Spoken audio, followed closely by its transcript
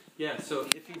Yeah, so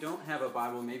if you don't have a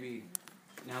Bible, maybe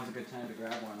now's a good time to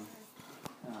grab one.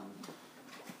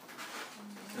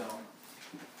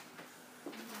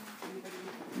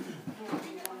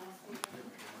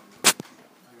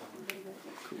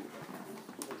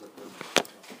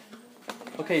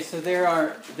 Okay, so there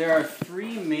are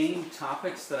three main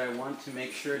topics that I want to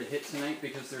make sure to hit tonight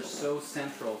because they're so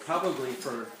central, probably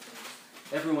for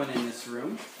everyone in this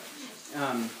room.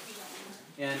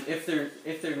 And if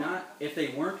they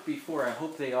weren't before, I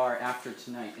hope they are after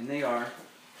tonight. And they are,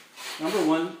 number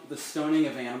one, the stoning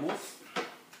of animals.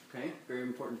 Okay, very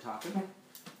important topic.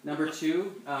 Number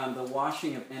two, the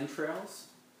washing of entrails,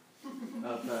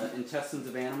 of intestines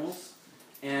of animals,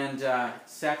 and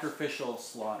sacrificial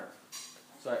slaughter.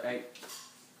 So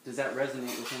does that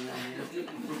resonate with anyone here?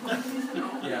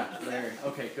 Yeah, Larry.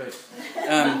 Okay, good.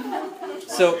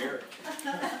 So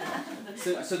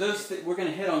those we're going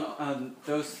to hit on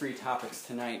those three topics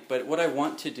tonight. But what I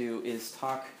want to do is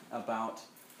talk about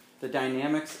the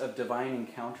dynamics of divine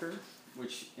encounter,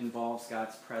 which involves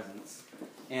God's presence,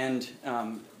 and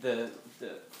the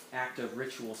act of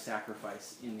ritual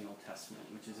sacrifice in the Old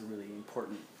Testament, which is a really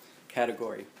important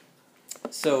category.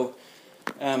 So.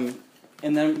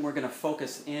 And then we're going to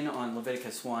focus in on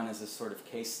Leviticus 1 as a sort of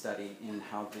case study in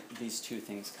how these two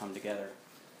things come together.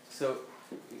 So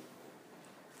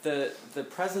the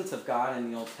presence of God in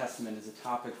the Old Testament is a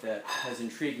topic that has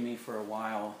intrigued me for a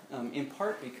while, in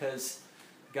part because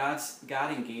God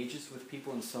engages with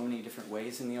people in so many different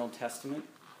ways in the Old Testament,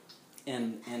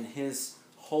 and His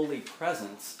holy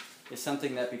presence is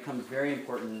something that becomes very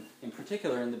important, in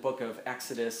particular in the book of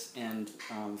Exodus and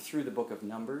through the book of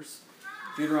Numbers.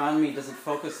 Deuteronomy doesn't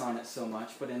focus on it so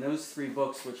much, but in those three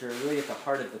books, which are really at the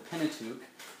heart of the Pentateuch,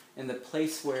 and the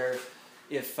place where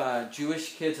if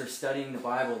Jewish kids are studying the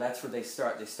Bible, that's where they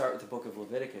start. They start with the book of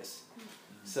Leviticus.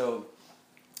 So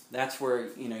that's where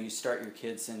you start your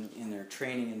kids in their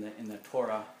training in the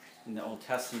Torah, in the Old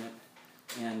Testament,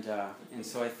 and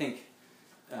so I think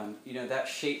that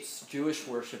shapes Jewish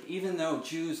worship, even though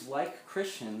Jews, like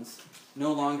Christians,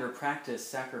 no longer practice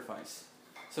sacrifice.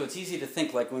 So it's easy to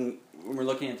think, like when we're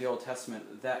looking at the Old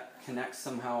Testament, that connects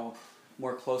somehow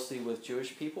more closely with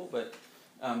Jewish people, but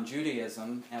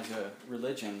Judaism as a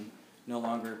religion no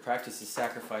longer practices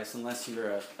sacrifice unless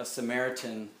you're a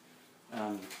Samaritan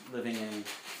living in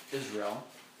Israel,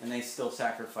 and they still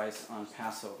sacrifice on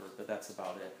Passover, but that's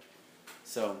about it.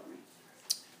 So,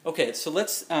 okay, so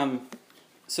let's...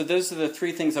 So those are the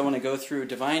three things I want to go through.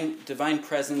 Divine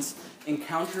presence,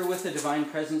 encounter with the divine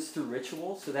presence through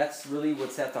ritual. So that's really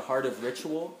what's at the heart of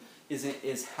ritual,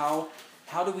 is how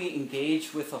do we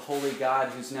engage with the holy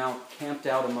God who's now camped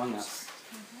out among us?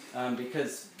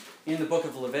 Because in the book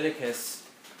of Leviticus,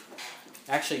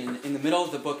 actually in the middle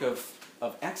of the book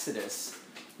of Exodus,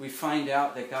 we find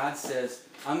out that God says,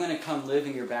 I'm going to come live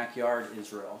in your backyard,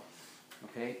 Israel.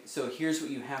 Okay, so here's what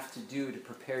you have to do to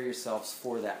prepare yourselves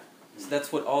for that. So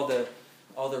that's what all the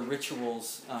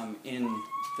rituals in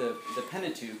the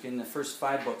Pentateuch, in the first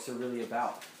 5 books, are really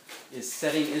about, is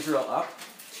setting Israel up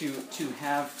to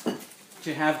have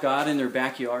God in their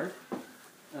backyard,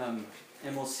 and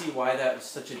we'll see why that was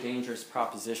such a dangerous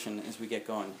proposition as we get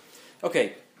going.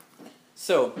 Okay,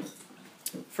 so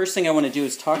first thing I want to do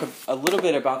is talk a little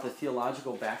bit about the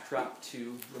theological backdrop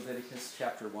to Leviticus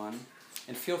chapter 1,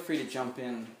 and feel free to jump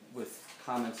in with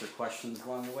comments or questions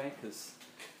along the way, because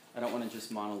I don't want to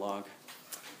just monologue.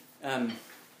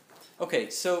 Okay,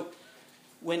 so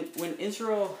when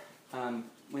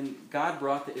God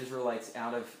brought the Israelites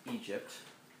out of Egypt,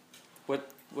 what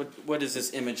does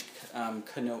this image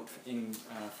connote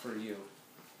for you?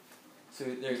 So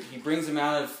He brings them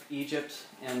out of Egypt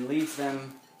and leads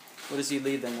them. What does He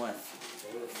lead them with?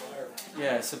 Pillar of fire.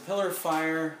 Yeah, it's a pillar of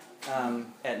fire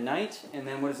at night, and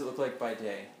then what does it look like by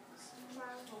day?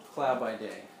 Cloud by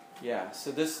day. Yeah,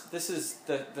 so this is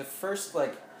the first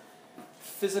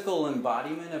physical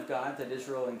embodiment of God that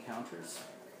Israel encounters,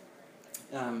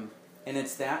 and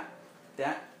it's that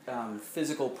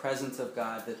physical presence of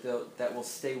God that will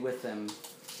stay with them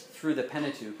through the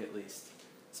Pentateuch at least.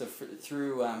 So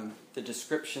through the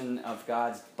description of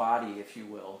God's body, if you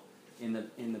will, in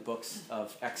the books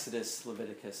of Exodus,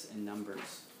 Leviticus, and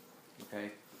Numbers. Okay,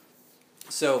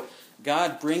 so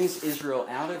God brings Israel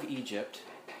out of Egypt,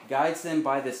 guides them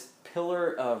by this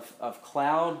pillar of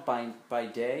cloud by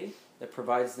day that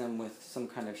provides them with some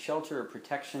kind of shelter or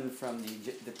protection from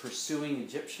the pursuing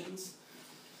Egyptians,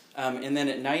 and then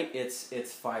at night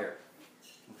it's fire.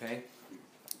 Okay.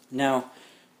 Now,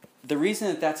 the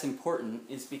reason that's important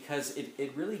is because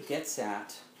it really gets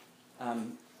at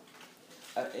an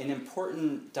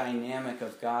important dynamic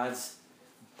of God's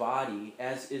body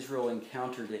as Israel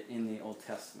encountered it in the Old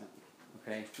Testament.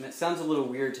 Okay? And it sounds a little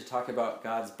weird to talk about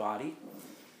God's body,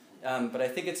 but I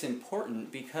think it's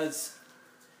important because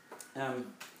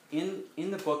in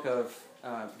the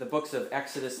books of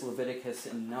Exodus, Leviticus,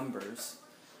 and Numbers,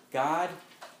 God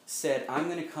said, I'm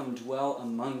going to come dwell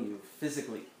among you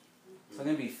physically. So I'm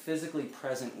going to be physically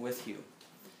present with you.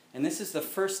 And this is the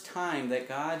first time that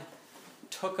God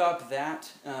took up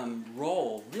that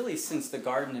role, really since the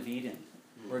Garden of Eden,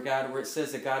 where it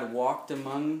says that God walked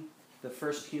among the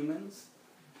first humans.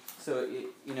 So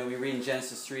we read in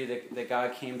Genesis 3 that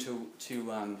God came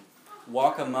to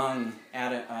walk among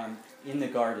Adam in the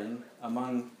garden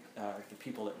among the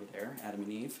people that were there, Adam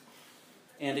and Eve,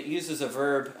 and it uses a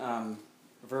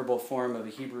verbal form of a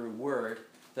Hebrew word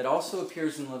that also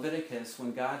appears in Leviticus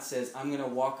when God says, I'm going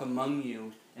to walk among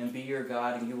you and be your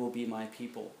God and you will be my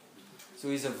people. So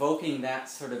he's evoking that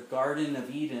sort of Garden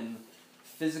of Eden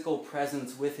physical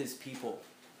presence with his people.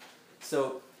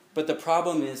 But the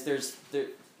problem is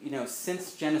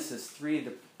since Genesis 3,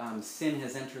 sin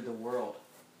has entered the world.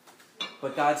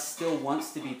 But God still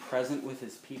wants to be present with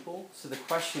his people. So the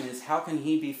question is, how can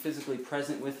he be physically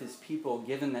present with his people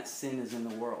given that sin is in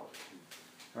the world?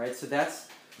 All right, so that's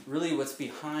really what's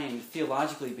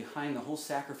theologically behind the whole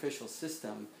sacrificial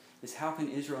system, is how can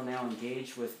Israel now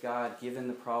engage with God given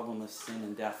the problem of sin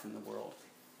and death in the world?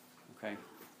 Okay.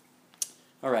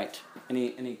 All right.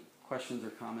 Any questions or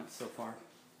comments so far?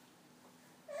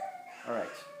 All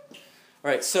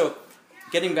right. So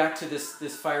getting back to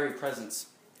this fiery presence,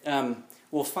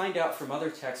 we'll find out from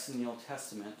other texts in the Old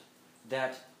Testament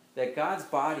that God's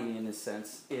body, in a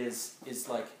sense, is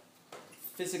like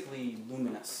physically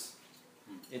luminous.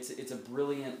 It's a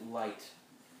brilliant light.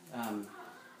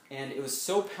 And it was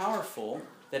so powerful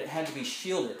that it had to be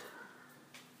shielded.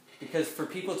 Because for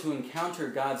people to encounter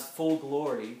God's full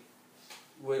glory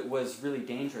was really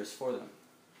dangerous for them.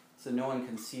 So no one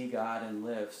can see God and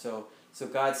live. So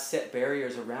God set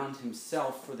barriers around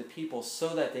himself for the people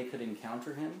so that they could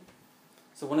encounter him.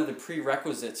 So one of the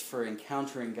prerequisites for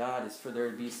encountering God is for there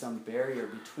to be some barrier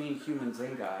between humans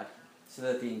and God so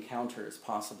that the encounter is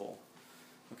possible.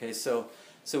 Okay, so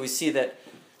we see that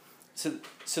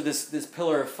so this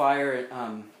pillar of fire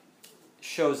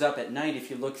shows up at night. If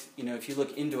you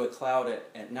look into a cloud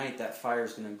at night, that fire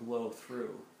is going to glow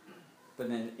through. But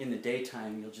then in the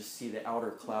daytime, you'll just see the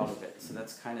outer cloud of it. So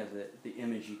that's kind of the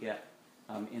image you get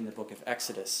in the book of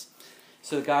Exodus.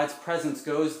 So God's presence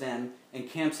goes then and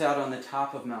camps out on the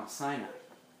top of Mount Sinai.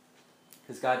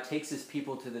 Because God takes his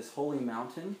people to this holy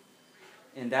mountain,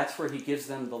 and that's where he gives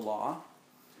them the law.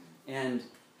 And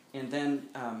then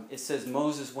it says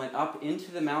Moses went up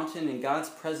into the mountain, and God's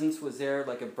presence was there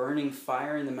like a burning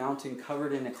fire in the mountain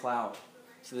covered in a cloud.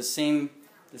 So the same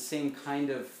kind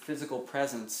of physical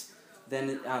presence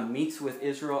then meets with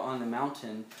Israel on the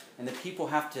mountain, and the people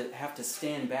have to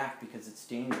stand back because it's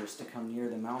dangerous to come near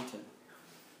the mountain.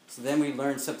 So then we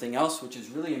learn something else which is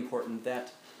really important,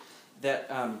 that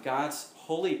God's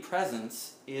holy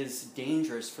presence is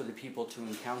dangerous for the people to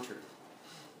encounter.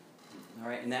 All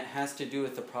right, and that has to do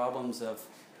with the problems of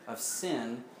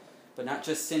sin, but not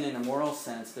just sin in a moral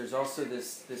sense. There's also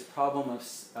this problem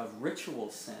of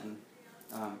ritual sin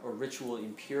or ritual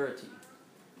impurity.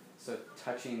 So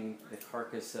touching the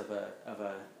carcass of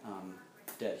a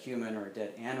dead human or a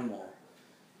dead animal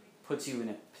puts you in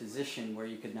a position where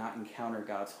you could not encounter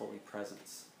God's holy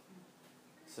presence.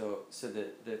 So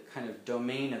the kind of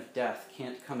domain of death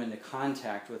can't come into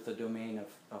contact with the domain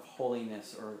of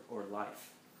holiness or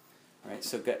life. All right,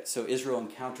 so Israel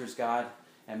encounters God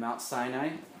at Mount Sinai.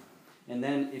 And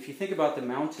then if you think about the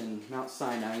mountain, Mount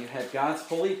Sinai, you had God's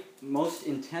most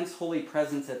intense holy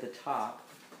presence at the top.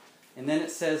 And then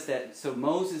it says that, so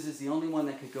Moses is the only one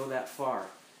that could go that far.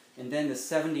 And then the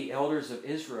 70 elders of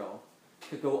Israel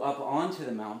could go up onto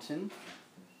the mountain,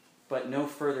 but no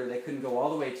further. They couldn't go all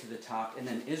the way to the top. And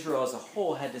then Israel as a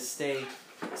whole had to stay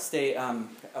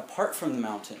apart from the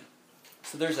mountain.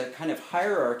 So there's a kind of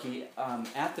hierarchy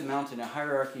at the mountain, a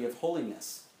hierarchy of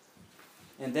holiness.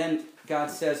 And then God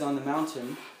says on the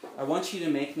mountain, I want you to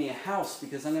make me a house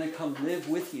because I'm going to come live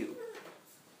with you.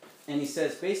 And he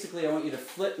says, basically, I want you to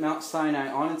flip Mount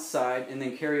Sinai on its side and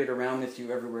then carry it around with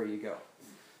you everywhere you go.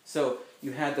 So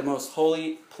you had the most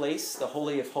holy place, the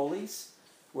Holy of Holies,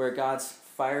 where God's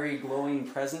fiery, glowing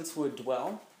presence would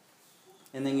dwell.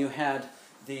 And then you had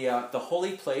the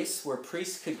holy place where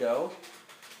priests could go.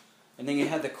 And then you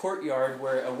had the courtyard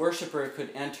where a worshiper could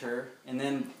enter, and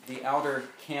then the outer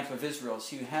camp of Israel.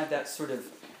 So you had that sort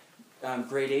of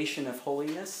gradation of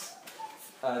holiness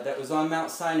that was on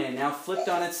Mount Sinai, now flipped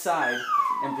on its side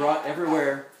and brought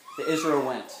everywhere that Israel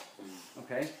went.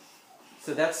 Okay?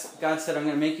 So God said, I'm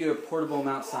going to make you a portable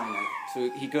Mount Sinai.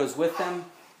 So he goes with them,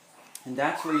 and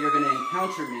that's where you're going to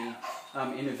encounter me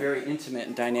in a very intimate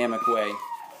and dynamic way.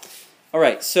 All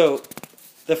right, so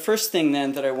the first thing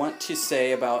then that I want to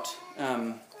say about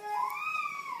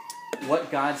what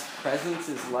God's presence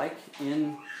is like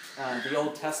in the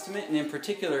Old Testament, and in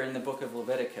particular in the book of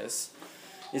Leviticus,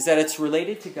 is that it's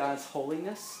related to God's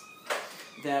holiness,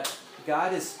 that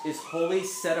God is wholly,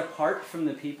 set apart from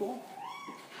the people.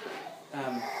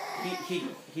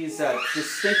 He's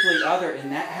distinctly other,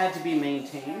 and that had to be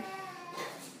maintained.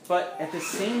 But at the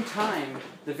same time,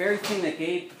 the very thing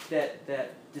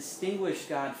that distinguished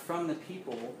God from the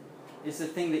people is the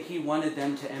thing that he wanted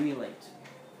them to emulate.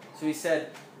 So he said,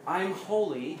 I'm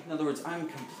holy. In other words, I'm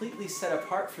completely set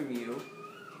apart from you,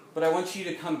 but I want you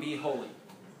to come be holy.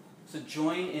 So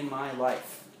join in my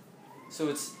life.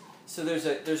 So there's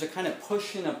a kind of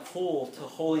push and a pull to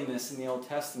holiness in the Old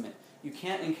Testament. You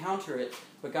can't encounter it,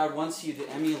 but God wants you to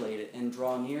emulate it and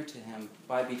draw near to him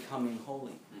by becoming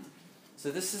holy.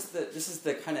 So this is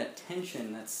the kind of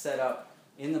tension that's set up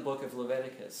in the book of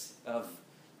Leviticus of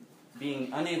being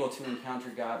unable to encounter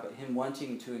God, but him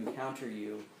wanting to encounter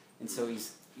you. And so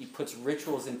he puts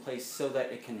rituals in place so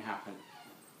that it can happen.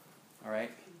 All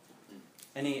right?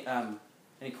 Any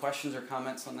questions or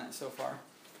comments on that so far?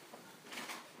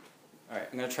 All right,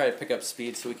 I'm going to try to pick up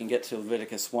speed so we can get to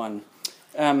Leviticus 1.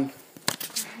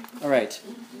 All right.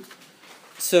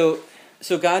 So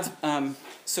God's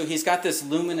so he's got this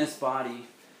luminous body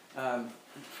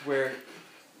where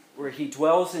he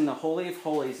dwells in the Holy of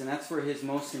Holies, and that's where his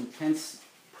most intense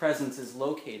presence is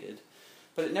located.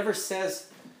 But it never says,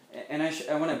 and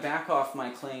I want to back off my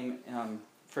claim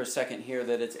for a second here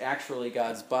that it's actually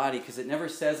God's body, because it never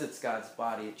says it's God's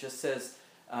body. It just says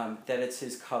that it's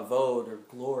his kavod, or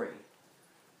glory.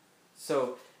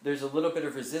 So there's a little bit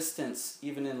of resistance,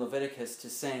 even in Leviticus, to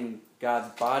saying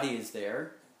God's body is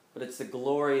there, but it's the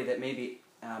glory that maybe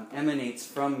emanates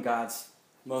from God's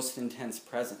most intense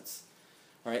presence.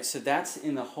 All right, so that's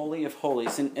in the Holy of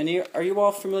Holies. And are you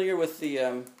all familiar with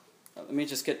the... let me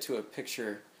just get to a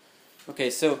picture. Okay,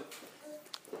 so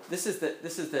this is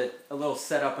a little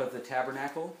setup of the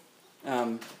tabernacle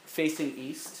facing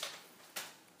east.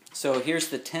 So here's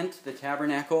the tent, the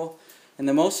tabernacle, and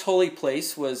the most holy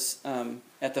place was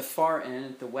at the far end,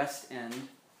 at the west end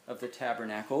of the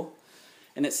tabernacle.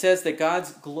 And it says that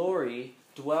God's glory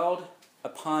dwelled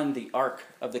upon the Ark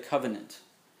of the Covenant,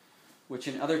 which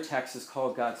in other texts is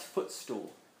called God's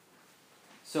footstool.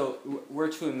 So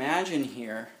we're to imagine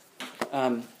here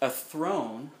a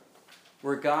throne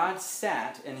where God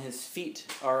sat and his feet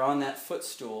are on that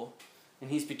footstool,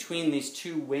 and he's between these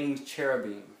two winged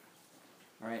cherubim.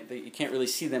 All right, you can't really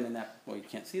see them in that. Well, you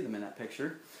can't see them in that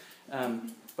picture,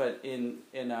 but in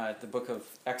the book of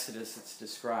Exodus, it's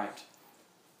described.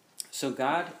 So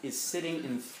God is sitting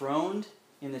enthroned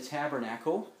in the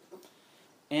tabernacle,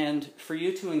 and for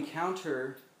you to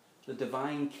encounter the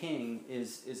divine King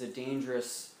is a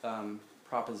dangerous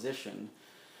proposition.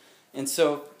 And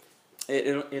so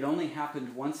it only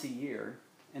happened once a year.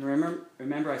 And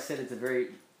remember I said it's a very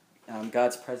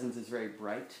God's presence is very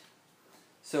bright.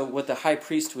 So what the high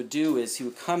priest would do is he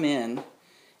would come in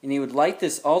and he would light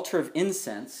this altar of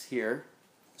incense here.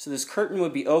 So this curtain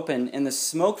would be open, and the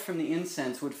smoke from the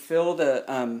incense would fill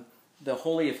the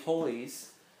Holy of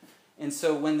Holies. And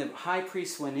so when the high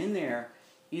priest went in there,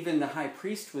 even the high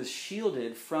priest was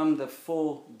shielded from the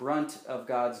full brunt of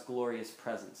God's glorious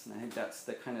presence. And I think that's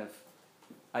the kind of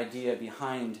idea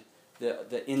behind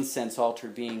the incense altar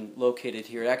being located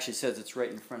here. It actually says it's right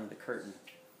in front of the curtain.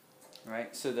 All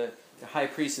right? So the high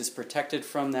priest is protected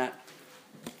from that.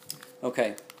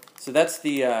 Okay, so that's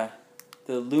the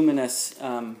luminous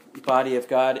body of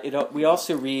God. We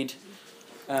also read...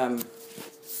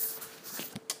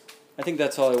 I think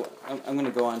that's all. I'm going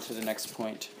to go on to the next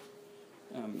point.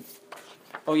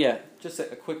 Just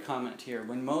a quick comment here.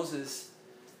 When Moses...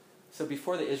 So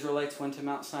before the Israelites went to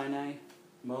Mount Sinai,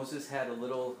 Moses had a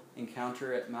little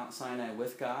encounter at Mount Sinai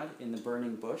with God in the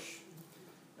burning bush.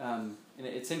 And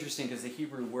it's interesting because the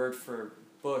Hebrew word for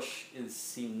bush is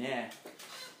sineh,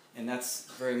 and that's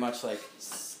very much like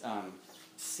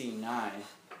Sinai,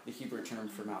 the Hebrew term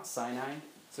for Mount Sinai.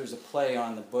 So there's a play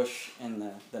on the bush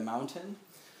and the mountain.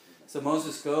 So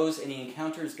Moses goes and he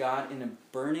encounters God in a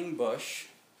burning bush,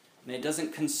 and it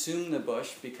doesn't consume the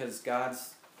bush because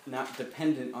God's not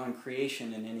dependent on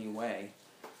creation in any way.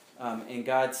 And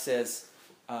God says,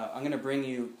 I'm going to bring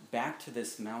you back to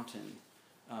this mountain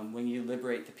when you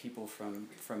liberate the people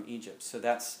from Egypt.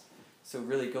 So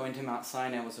really going to Mount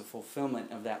Sinai was a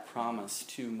fulfillment of that promise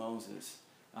to Moses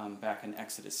back in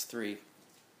Exodus 3.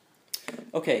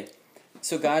 Okay,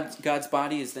 So God's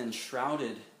body is then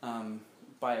shrouded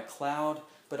by a cloud,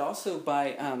 but also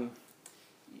by,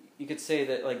 you could say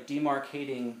that like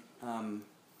demarcating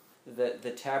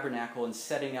the tabernacle and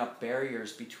setting up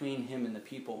barriers between him and the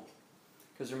people.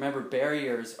 Because remember,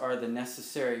 barriers are the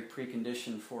necessary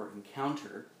precondition for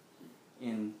encounter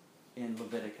in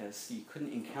Leviticus. You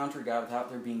couldn't encounter God without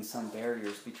there being some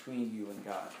barriers between you and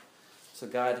God. So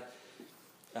God,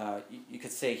 you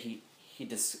could say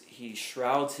he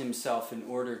shrouds himself in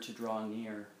order to draw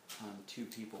near to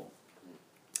people.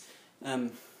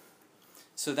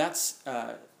 So that's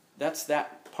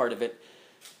that part of it.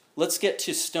 Let's get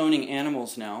to stoning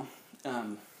animals now.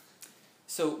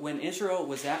 So when Israel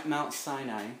was at Mount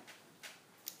Sinai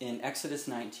in Exodus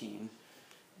 19,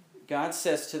 God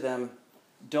says to them,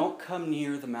 don't come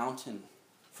near the mountain.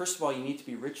 First of all, you need to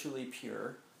be ritually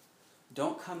pure.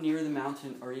 Don't come near the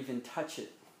mountain or even touch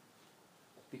it.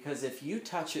 Because if you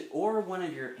touch it or one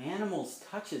of your animals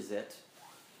touches it,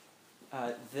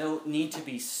 they'll need to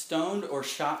be stoned or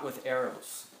shot with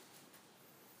arrows.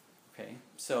 Okay,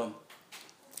 so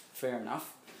fair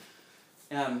enough.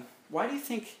 Why do you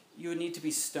think you would need to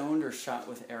be stoned or shot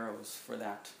with arrows for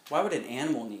that? Why would an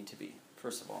animal need to be,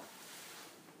 first of all?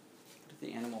 What if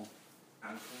the animal...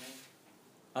 Unclean.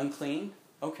 Unclean?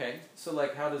 Okay, so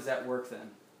like how does that work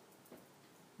then?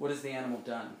 What has the animal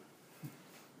done?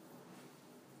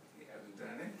 He hasn't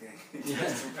done anything. He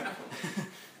touched him out.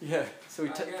 Yeah, so I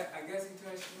guess he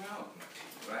touched him out,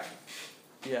 right?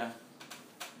 Yeah.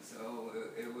 So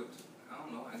it would, I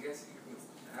don't know, I guess he was,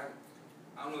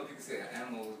 I don't know if you could say an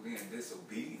animal was being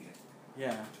disobedient.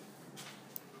 Yeah.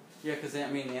 Yeah, because the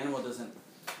animal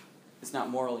it's not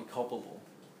morally culpable,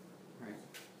 right?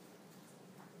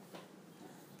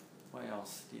 What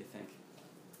else do you think?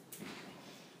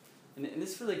 And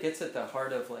this really gets at the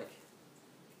heart of like,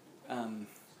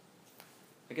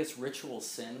 I guess ritual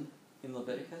sin in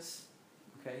Leviticus,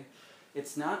 okay?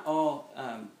 It's not all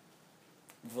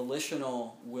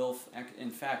volitional,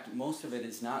 in fact, most of it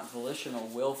is not volitional,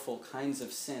 willful kinds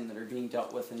of sin that are being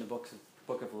dealt with in the book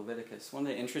of Leviticus. One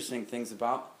of the interesting things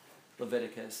about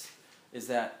Leviticus is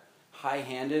that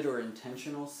high-handed or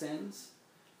intentional sins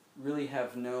really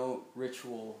have no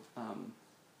ritual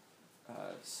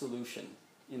solution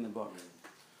in the book.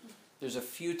 There's a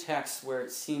few texts where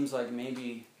it seems like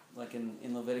maybe, like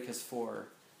in Leviticus 4,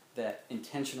 that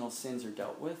intentional sins are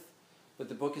dealt with, but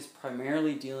the book is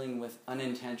primarily dealing with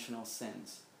unintentional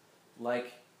sins,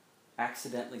 like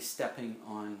accidentally stepping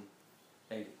on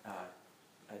an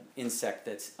insect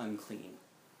that's unclean.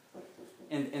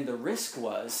 And the risk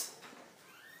was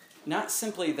not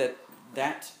simply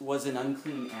that was an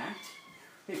unclean act,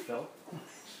 hey Phil,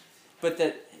 but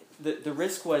that the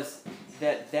risk was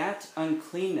that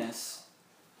uncleanness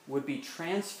would be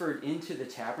transferred into the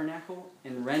tabernacle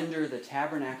and render the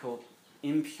tabernacle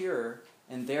impure,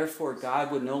 and therefore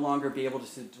God would no longer be able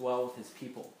to dwell with his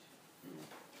people.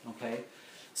 Okay?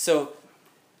 So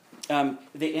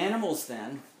the animals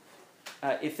then,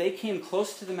 if they came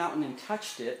close to the mountain and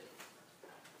touched it,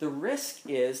 the risk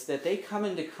is that they come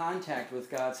into contact with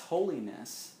God's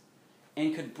holiness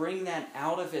and could bring that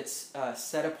out of its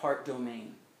set-apart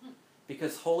domain,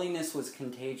 because holiness was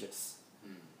contagious.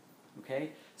 Okay?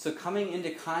 So coming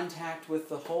into contact with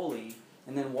the holy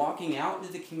and then walking out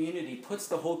into the community puts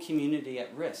the whole community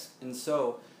at risk. And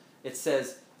so it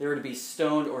says they were to be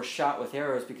stoned or shot with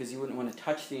arrows because you wouldn't want to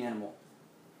touch the animal.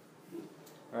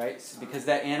 Right? So because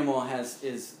that animal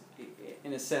is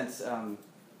in a sense,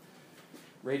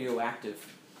 radioactive.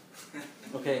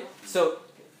 Okay? So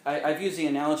I've used the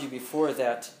analogy before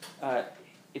that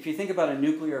if you think about a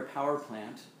nuclear power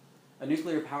plant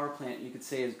you could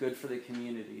say is good for the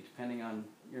community, depending on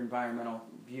your environmental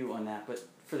view on that. But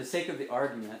for the sake of the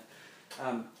argument,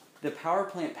 the power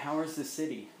plant powers the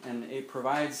city, and it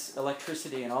provides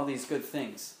electricity and all these good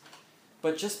things.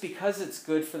 But just because it's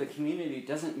good for the community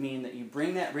doesn't mean that you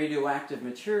bring that radioactive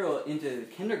material into the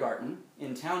kindergarten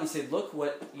in town and say, look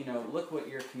what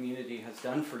your community has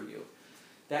done for you.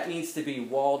 That needs to be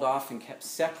walled off and kept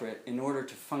separate in order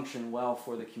to function well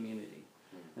for the community.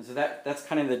 And so that's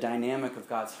kind of the dynamic of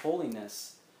God's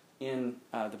holiness in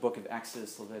the book of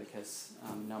Exodus, Leviticus,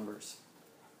 Numbers,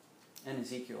 and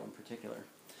Ezekiel in particular.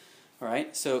 All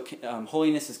right, so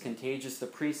holiness is contagious. The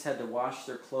priests had to wash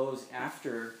their clothes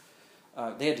after,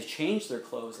 they had to change their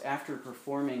clothes after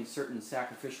performing certain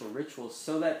sacrificial rituals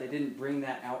so that they didn't bring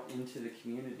that out into the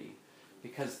community,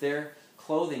 because their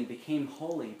clothing became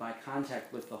holy by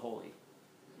contact with the holy,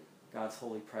 God's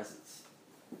holy presence.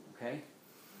 Okay?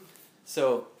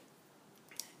 So,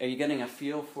 are you getting a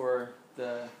feel for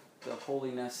the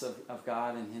holiness of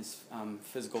God and his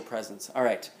physical presence? All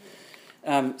right.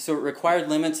 So it required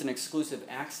limits and exclusive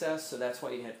access, so that's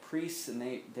why you had priests, and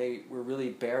they were really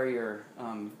barrier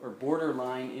or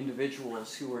borderline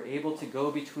individuals who were able to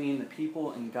go between the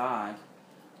people and God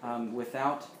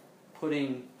without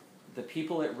putting the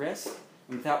people at risk,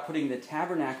 and without putting the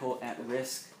tabernacle at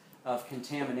risk of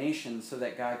contamination so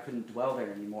that God couldn't dwell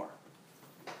there anymore.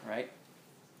 Right?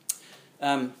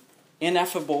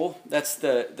 Ineffable, that's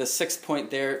the sixth point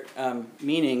there,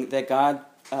 meaning that God...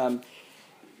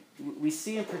 we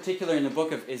see in particular in the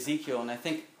book of Ezekiel, and I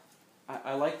think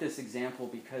I like this example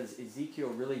because Ezekiel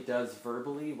really does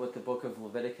verbally what the book of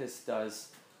Leviticus does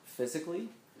physically.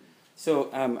 So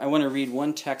I want to read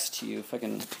one text to you, if I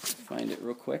can find it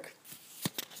real quick.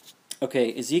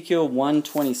 Okay, Ezekiel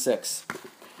 1:26.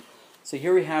 So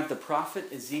here we have the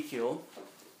prophet Ezekiel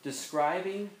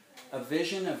describing a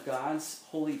vision of God's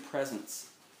holy presence.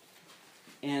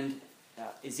 And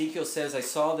Ezekiel says, I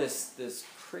saw this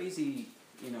crazy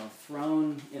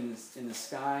throne in the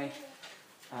sky.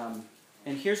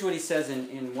 And here's what he says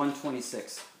in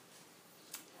 1:26.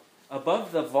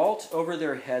 Above the vault over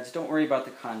their heads, don't worry about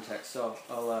the context, so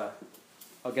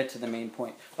I'll get to the main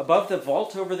point. Above the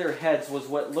vault over their heads was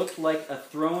what looked like a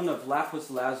throne of lapis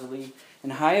lazuli,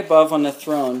 and high above on the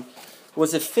throne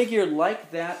was a figure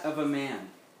like that of a man.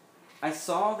 I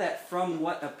saw that from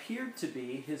what appeared to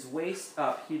be his waist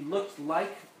up, he looked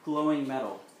like glowing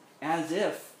metal, as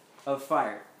if of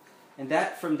fire, and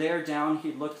that from there down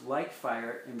he looked like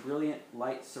fire, and brilliant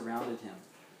light surrounded him.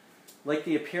 Like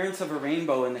the appearance of a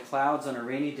rainbow in the clouds on a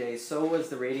rainy day, so was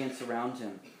the radiance around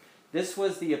him. This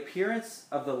was the appearance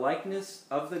of the likeness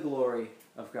of the glory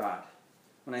of God.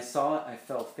 When I saw it, I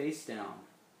fell face down,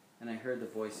 and I heard the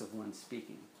voice of one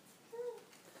speaking.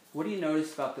 What do you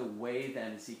notice about the way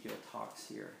that Ezekiel talks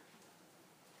here?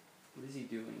 What is he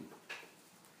doing?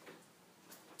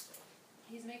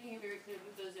 He's making it very clear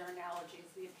that those are analogies.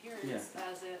 The appearance,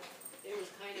 as if it was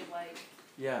kind of like...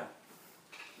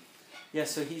 Yeah,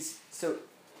 so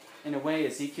in a way,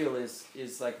 Ezekiel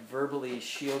is like verbally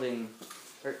shielding,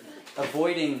 or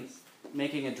avoiding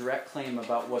making a direct claim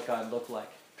about what God looked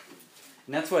like.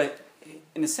 And that's what,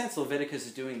 in a sense, Leviticus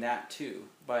is doing that too,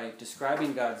 by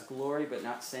describing God's glory, but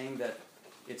not saying that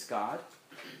it's God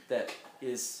that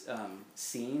is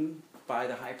seen by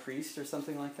the high priest or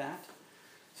something like that.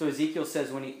 So Ezekiel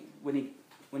says when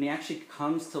he actually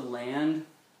comes to land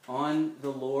on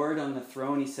the Lord on the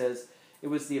throne, he says, it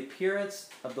was the appearance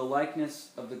of the likeness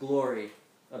of the glory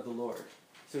of the Lord.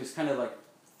 So he's kind of like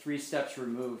 3 steps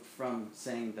removed from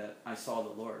saying that I saw the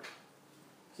Lord.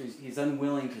 So he's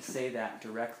unwilling to say that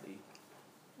directly,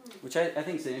 which I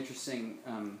think is an interesting...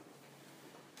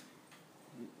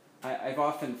 I've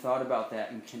often thought about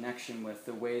that in connection with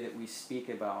the way that we speak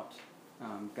about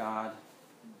God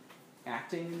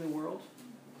acting in the world.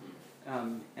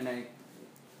 And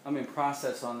I'm in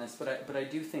process on this, but I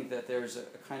do think that there's a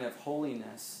kind of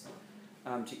holiness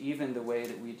to even the way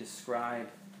that we describe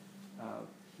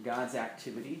God's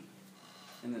activity,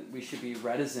 and that we should be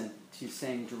reticent to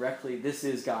saying directly, this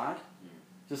is God.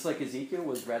 Just like Ezekiel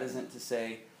was reticent to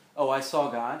say, oh, I saw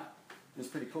God. It was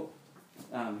pretty cool.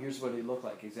 Here's what he looked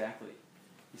like exactly.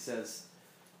 He says,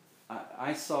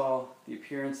 I saw the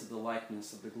appearance of the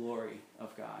likeness of the glory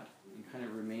of God. He kind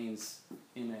of remains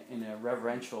in a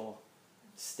reverential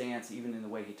stance, even in the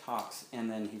way he talks, and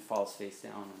then he falls face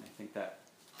down, and I think that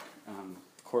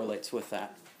correlates with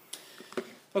that.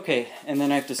 Okay, and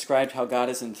then I've described how God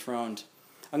is enthroned.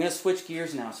 I'm going to switch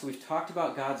gears now. So we've talked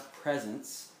about God's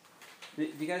presence. Do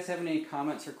you guys have any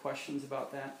comments or questions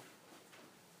about that?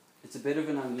 It's a bit of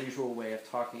an unusual way of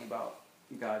talking about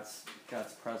God's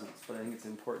presence, but I think it's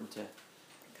important to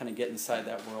kind of get inside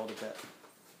that world a bit.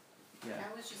 Yeah.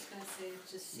 I was just going to say, it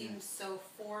just seems so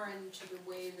foreign to the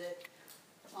way that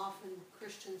often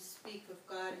Christians speak of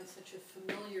God in such a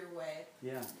familiar way.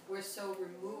 Yeah. We're so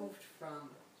removed from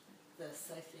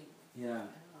this, I think,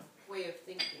 way of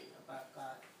thinking about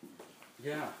God.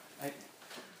 Yeah.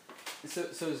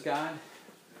 So is God...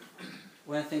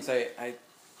 One of the things I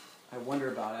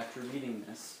wonder about after reading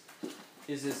this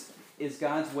is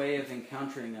God's way of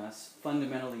encountering us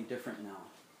fundamentally different now?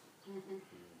 Mm-hmm.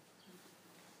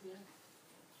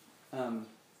 Yeah.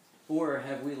 Or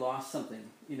have we lost something,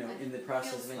 in the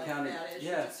process of encountering? Like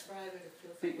that, describe it,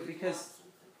 it feels like because,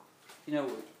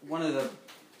 one of the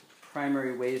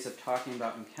primary ways of talking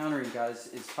about encountering God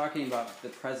is talking about the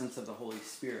presence of the Holy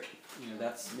Spirit.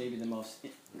 That's maybe the most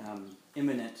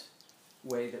imminent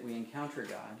way that we encounter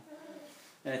God.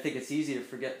 And I think it's easy to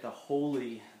forget the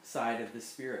holy side of the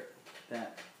Spirit.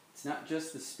 That it's not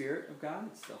just the Spirit of God,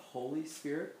 it's the Holy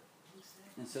Spirit.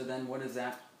 And so then what does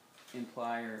that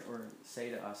imply or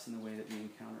say to us in the way that we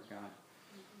encounter God?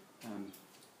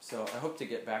 So I hope to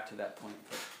get back to that point,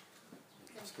 but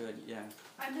it's good, yeah.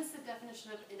 I missed the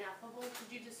definition of ineffable.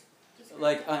 Could you just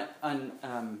Like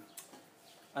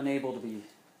unable to be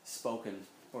spoken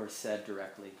or said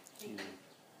directly. You know.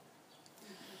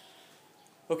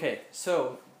 Okay,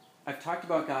 so I've talked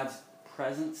about God's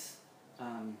presence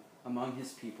among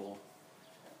his people.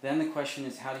 Then the question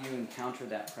is, how do you encounter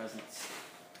that presence?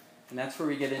 And that's where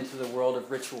we get into the world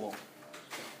of ritual.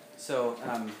 So,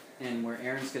 and where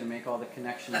Aaron's going to make all the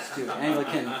connections to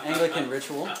Anglican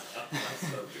ritual.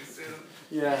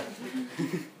 Yeah.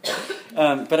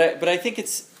 But I think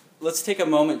let's take a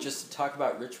moment just to talk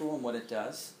about ritual and what it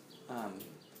does.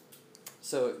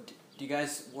 So, do you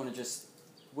guys want to just,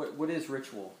 what is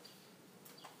ritual?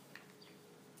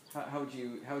 How would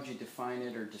you define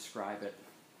it or describe it?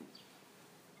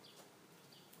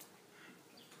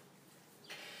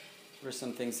 What are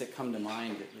some things that come to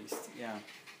mind, at least? Yeah.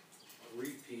 A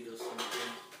repeat of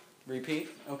something. Repeat?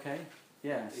 Okay.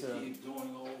 Yeah. They So. keep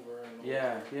doing over and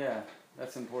over. Yeah.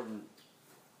 That's important.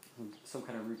 Some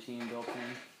kind of routine built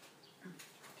in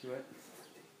to it.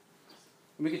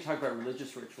 And we could talk about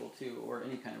religious ritual too, or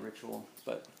any kind of ritual.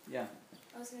 But yeah.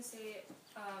 I was gonna say,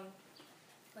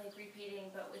 like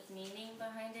repeating, but with meaning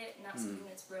behind it, not something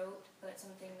that's rote, but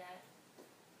something that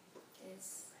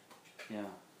is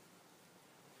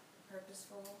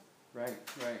purposeful. Right.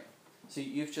 So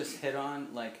you've just hit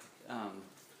on like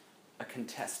a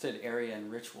contested area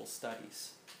in ritual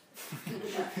studies.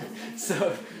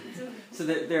 so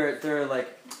there are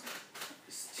like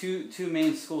two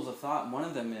main schools of thought. And one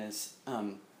of them is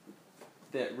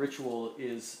that ritual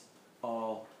is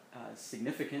all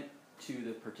significant to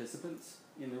the participants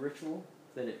in the ritual,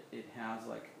 that it has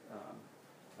like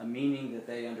a meaning that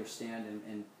they understand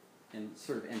and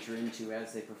sort of enter into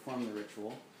as they perform the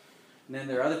ritual. And then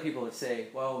there are other people that say,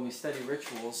 well, when we study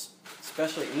rituals,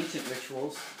 especially ancient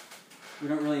rituals, we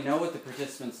don't really know what the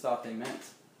participants thought they meant.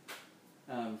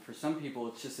 For some people,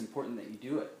 it's just important that you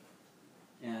do it.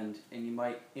 And you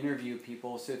might interview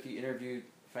people. So if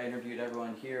I interviewed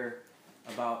everyone here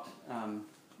about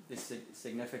the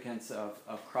significance of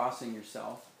crossing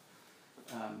yourself,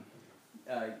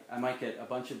 I might get a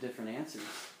bunch of different answers.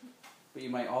 But you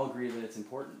might all agree that it's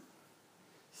important.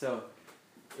 So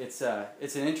it's an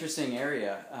interesting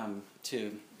area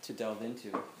to delve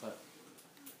into, but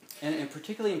and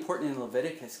particularly important in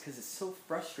Leviticus because it's so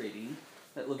frustrating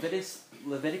that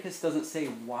Leviticus doesn't say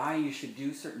why you should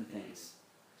do certain things,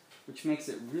 which makes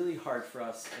it really hard for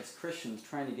us as Christians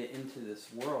trying to get into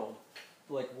this world.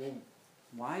 Like, well,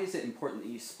 why is it important that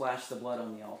you splash the blood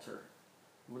on the altar?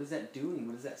 What is that doing?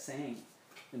 What is that saying?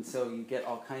 And so you get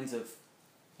all kinds of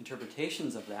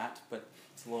interpretations of that, but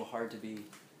it's a little hard to be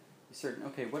certain.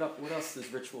 Okay, what else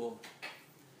does ritual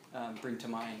bring to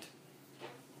mind?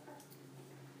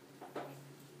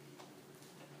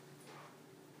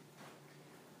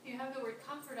 You have the word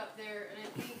comfort up there, and I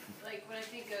think, like, when I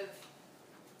think of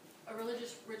a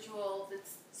religious ritual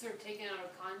that's sort of taken out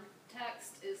of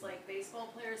context, is like baseball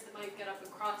players that might get up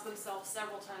and cross themselves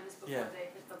several times before they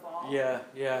hit the ball. Yeah.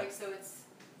 Like, so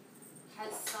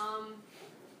has some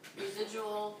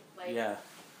residual, like,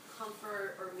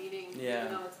 comfort or meaning,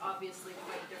 even though it's obviously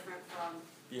quite different from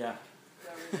the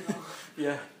original.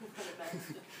 Yeah.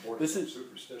 This is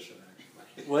superstition,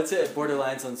 actually. What's it?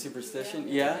 Borderlines on superstition?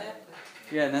 Yeah. Exactly.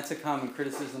 Yeah, and that's a common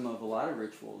criticism of a lot of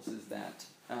rituals is that,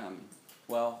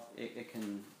 it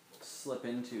can slip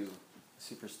into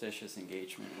superstitious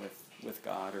engagement with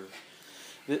God. Or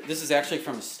this is actually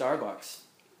from Starbucks.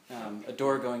 A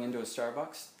door going into a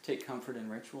Starbucks. Take comfort in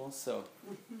rituals. So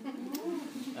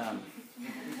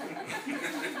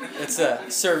it's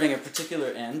serving a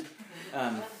particular end.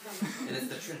 And it's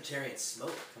the Trinitarian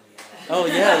smoke coming out. Oh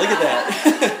yeah, look at that.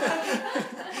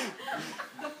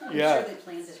 Yeah. I'm sure they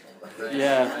planned it that way.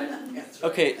 Yeah.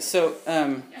 Okay, so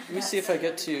let me see if I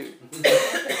get to.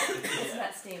 It's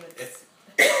that statement.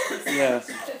 Yeah.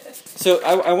 So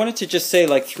I wanted to just say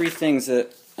like three things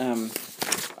that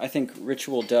I think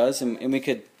ritual does, and we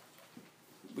could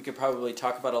probably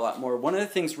talk about a lot more. One of the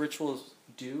things rituals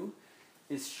do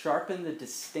is sharpen the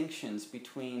distinctions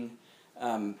between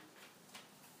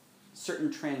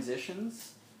certain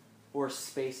transitions or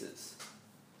spaces.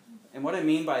 And what I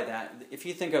mean by that, if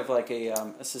you think of like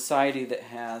a society that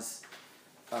has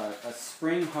a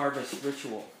spring harvest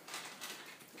ritual,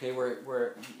 okay,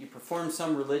 where you perform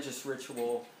some religious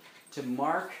ritual to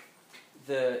mark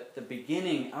the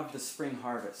beginning of the spring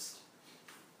harvest,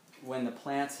 when the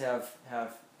plants have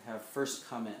first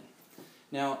come in.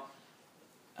 Now,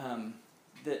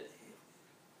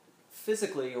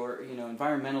 physically or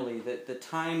environmentally, the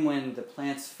time when the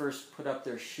plants first put up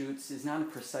their shoots is not a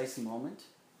precise moment.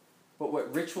 But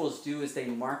what rituals do is they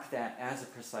mark that as a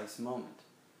precise moment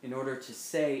in order to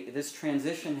say this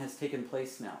transition has taken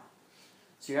place now.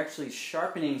 So you're actually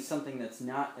sharpening something that's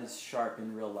not as sharp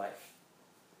in real life,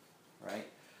 right?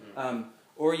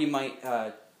 Or you might,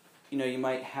 you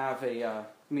might have a. I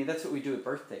mean, that's what we do at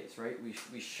birthdays, right?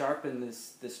 We sharpen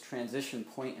this transition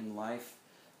point in life.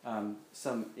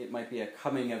 It might be a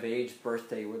coming of age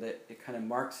birthday where it kind of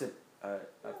marks a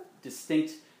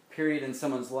distinct period in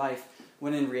someone's life,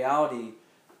 when in reality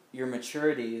your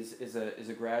maturity is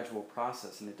a gradual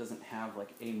process, and it doesn't have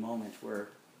like a moment where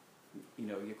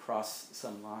you cross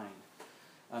some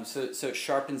line. So it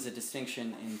sharpens the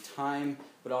distinction in time,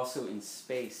 but also in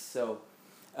space. So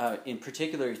in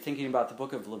particular, thinking about the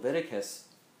book of Leviticus,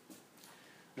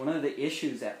 one of the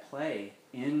issues at play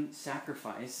in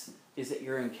sacrifice is that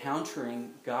you're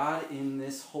encountering God in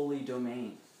this holy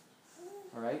domain.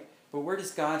 All right? But where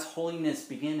does God's holiness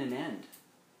begin and end?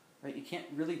 Right? You can't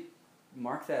really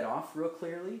mark that off real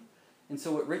clearly. And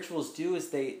so what rituals do is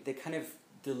they kind of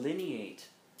delineate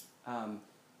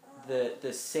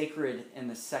the sacred and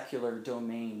the secular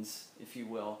domains, if you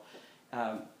will,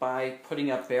 by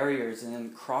putting up barriers and then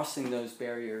crossing those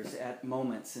barriers at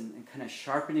moments and kind of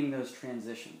sharpening those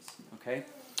transitions. Okay?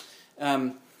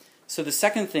 So the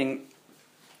second thing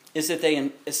is that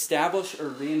they establish or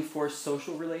reinforce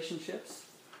social relationships.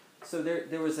 So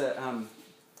there was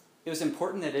it was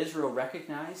important that Israel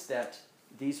recognized that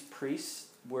these priests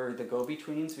were the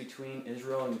go-betweens between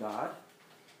Israel and God.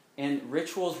 And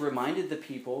rituals reminded the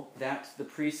people that the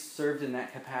priests served in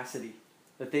that capacity,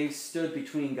 that they stood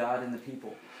between God and the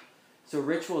people. So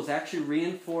rituals actually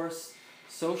reinforce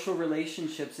social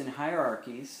relationships and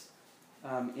hierarchies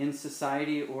in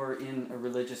society or in a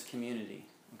religious community.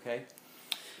 Okay.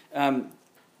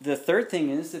 The third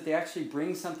thing is that they actually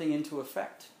bring something into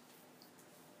effect.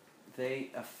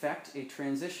 They affect a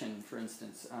transition. For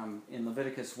instance, in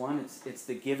Leviticus 1, it's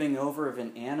the giving over of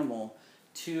an animal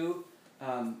to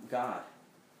God.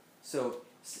 So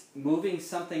moving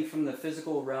something from the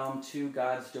physical realm to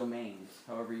God's domain,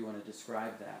 however you want to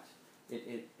describe that,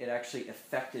 it actually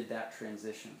affected that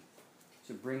transition.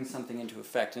 So bring something into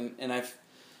effect. And I've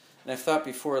thought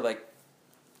before, like,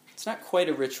 it's not quite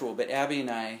a ritual, but Abby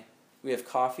and I, we have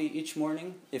coffee each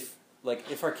morning. If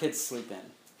our kids sleep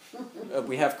in,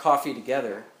 we have coffee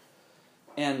together,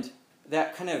 and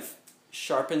that kind of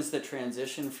sharpens the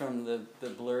transition from the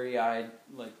blurry-eyed,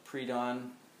 like,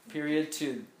 pre-dawn period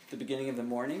to the beginning of the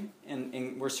morning,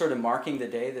 and we're sort of marking the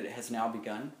day that it has now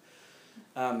begun.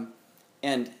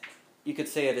 And you could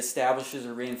say it establishes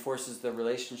or reinforces the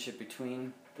relationship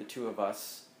between the two of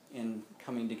us in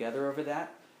coming together over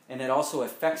that, and it also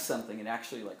affects something. It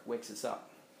actually like wakes us up.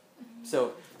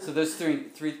 So those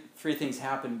three things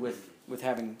happen with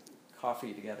having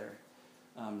coffee together.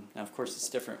 Now, of course, it's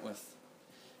different with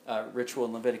ritual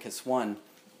in Leviticus 1.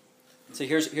 So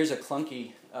here's a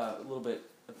clunky, a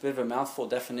bit of a mouthful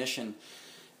definition.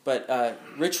 But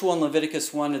ritual in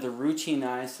Leviticus 1 are the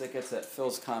routinized, that gets at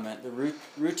Phil's comment, the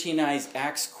routinized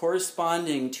acts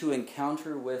corresponding to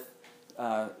encounter with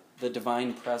the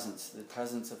divine presence, the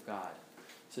presence of God.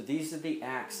 So these are the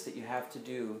acts that you have to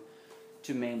do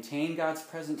to maintain God's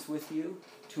presence with you,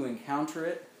 to encounter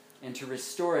it, and to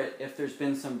restore it if there's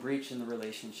been some breach in the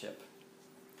relationship.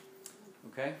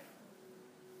 Okay?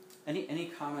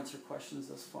 Any comments or questions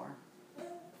thus far?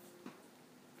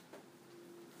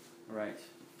 All right.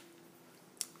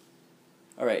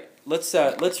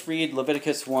 Let's read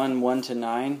Leviticus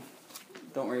 1:1-9.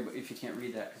 Don't worry if you can't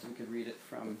read that, because we could read it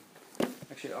from.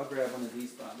 Actually, I'll grab one of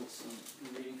these Bibles so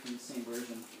I'm reading from the same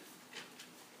version.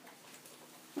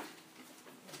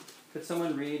 Could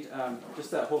someone read just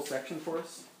that whole section for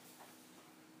us?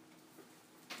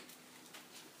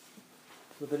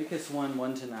 Leviticus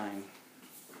 1:1-9.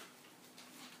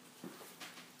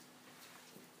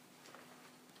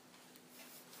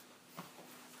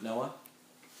 Noah?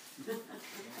 You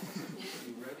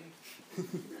ready?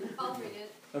 I'll read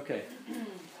it. Okay.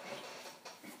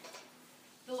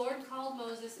 The Lord called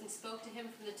Moses and spoke to him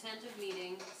from the tent of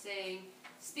meeting, saying,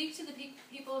 "Speak to the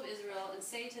people of Israel and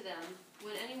say to them,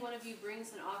 when any one of you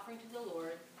brings an offering to the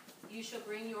Lord, you shall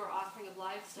bring your offering of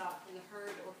livestock from the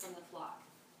herd or from the flock.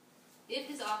 If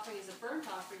his offering is a burnt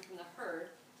offering from the herd,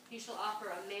 he shall offer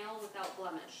a male without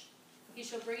blemish. He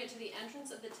shall bring it to the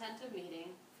entrance of the tent of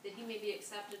meeting, that he may be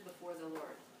accepted before the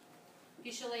Lord.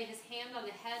 He shall lay his hand on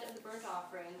the head of the burnt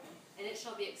offering, and it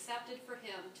shall be accepted for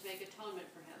him to make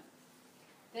atonement for him.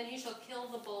 Then he shall kill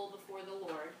the bull before the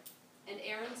Lord, and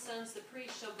Aaron's sons the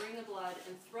priests shall bring the blood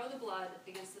and throw the blood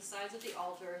against the sides of the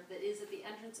altar that is at the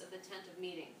entrance of the tent of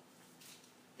meeting.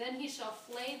 Then he shall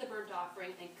flay the burnt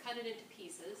offering and cut it into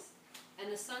pieces,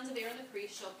 And the sons of Aaron the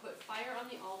priest shall put fire on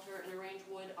the altar and arrange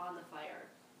wood on the fire.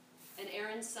 And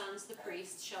Aaron's sons, the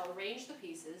priests, shall arrange the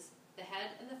pieces, the head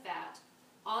and the fat,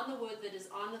 on the wood that is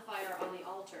on the fire on the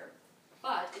altar.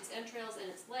 But its entrails and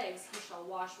its legs he shall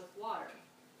wash with water.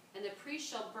 And the priest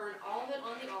shall burn all of it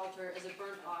on the altar as a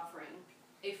burnt offering,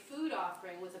 a food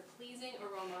offering with a pleasing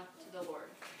aroma to the Lord.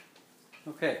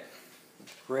 Okay,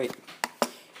 great.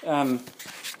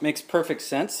 Makes perfect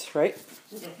sense, right?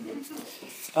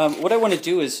 What I want to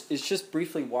do is just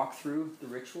briefly walk through the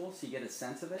ritual so you get a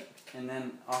sense of it, and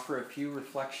then offer a few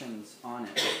reflections on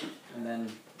it, and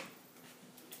then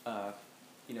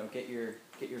get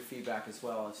your feedback as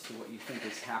well as to what you think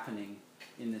is happening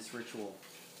in this ritual.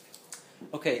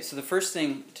 Okay, so the first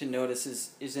thing to notice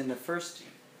is in the first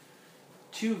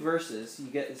 2 verses, you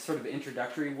get sort of an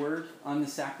introductory word on the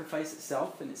sacrifice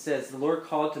itself, and it says, "The Lord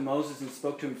called to Moses and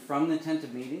spoke to him from the tent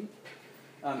of meeting."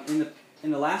 In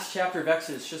the last chapter of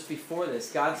Exodus, just before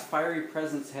this, God's fiery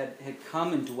presence had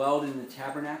come and dwelled in the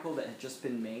tabernacle that had just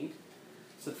been made.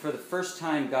 So for the first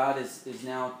time, God has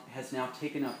now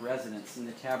taken up residence in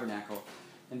the tabernacle,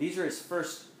 and these are his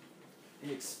first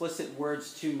explicit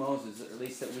words to Moses, or at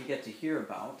least that we get to hear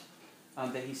about,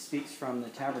 that he speaks from the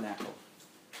tabernacle.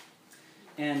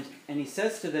 And he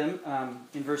says to them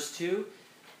in verse 2,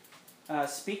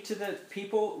 "Speak to the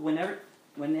people whenever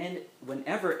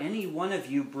any one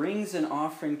of you brings an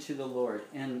offering to the Lord."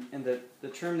 And the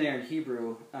term there in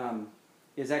Hebrew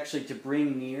is actually to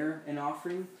bring near an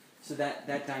offering. So that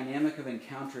dynamic of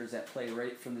encounter is at play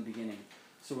right from the beginning.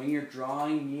 So when you're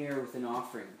drawing near with an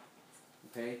offering,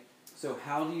 okay, so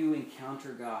how do you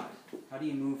encounter God? How do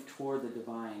you move toward the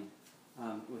divine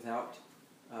without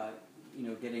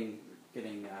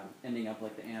ending up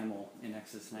like the animal in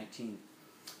Exodus 19?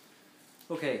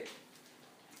 Okay,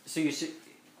 so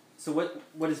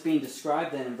what is being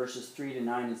described then in verses 3 to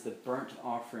 9 is the burnt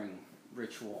offering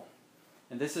ritual.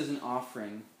 And this is an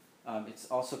offering. It's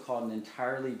also called an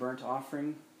entirely burnt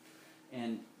offering.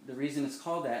 And the reason it's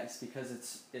called that is because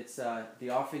it's the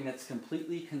offering that's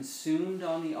completely consumed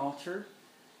on the altar,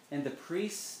 and the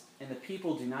priests and the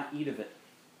people do not eat of it.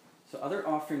 So other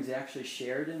offerings are actually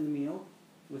shared in the meal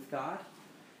with God.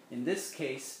 In this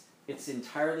case, it's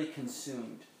entirely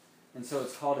consumed. And so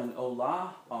it's called an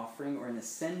olah offering or an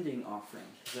ascending offering,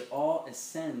 because it all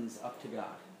ascends up to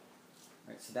God.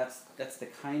 Right, so that's the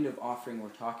kind of offering we're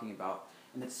talking about.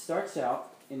 And it starts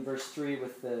out in verse 3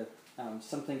 with the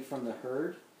something from the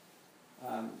herd.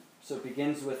 So it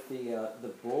begins with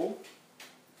the bull.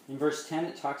 In verse 10,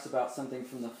 it talks about something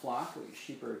from the flock, like a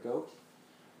sheep or a goat.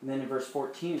 And then in verse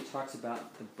 14, it talks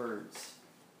about the birds.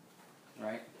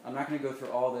 Right? I'm not going to go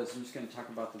through all those. I'm just going to talk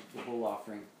about the bull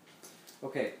offering.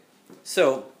 Okay,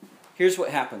 so here's what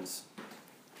happens.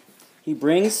 He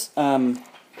brings,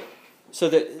 so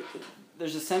that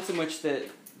there's a sense in which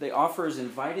the offerer is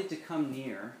invited to come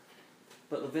near,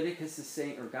 but Leviticus is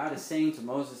saying, or God is saying to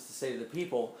Moses to say to the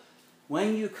people,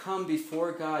 when you come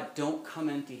before God, don't come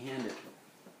empty-handed.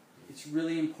 It's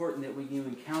really important that when you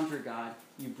encounter God,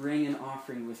 you bring an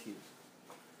offering with you.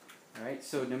 All right?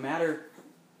 So no matter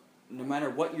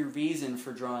what your reason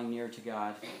for drawing near to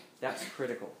God, that's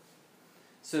critical.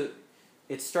 So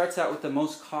it starts out with the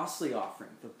most costly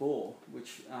offering, the bull,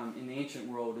 which in the ancient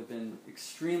world would have been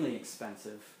extremely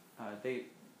expensive. They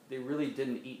really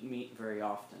didn't eat meat very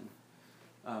often,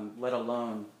 let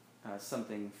alone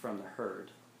something from the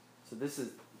herd. So this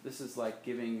is like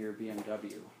giving your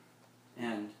BMW,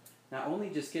 and not only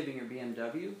just giving your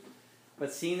BMW,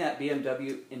 but seeing that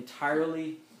BMW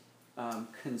entirely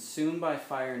consumed by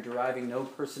fire and deriving no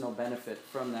personal benefit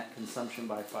from that consumption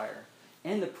by fire.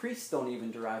 And the priests don't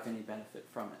even derive any benefit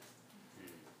from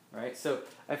it. Right? So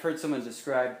I've heard someone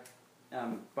describe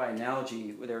by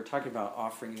analogy, where they were talking about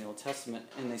offering in the Old Testament,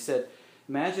 and they said,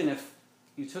 imagine if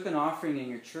you took an offering in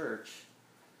your church,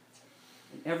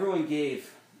 and everyone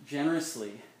gave generously,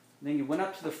 and then you went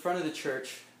up to the front of the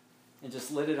church and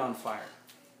just lit it on fire.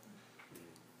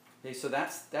 Okay, so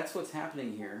that's what's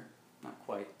happening here. Not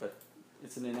quite, but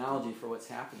it's an analogy for what's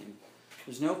happening.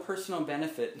 There's no personal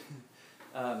benefit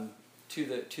to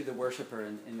the worshiper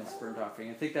in this burnt offering.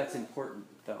 I think that's important,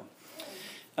 though.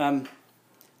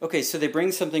 Okay, so they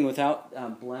bring something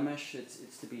without blemish.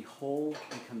 It's to be whole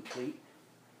and complete.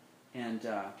 And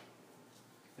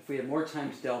if we had more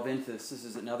time to delve into this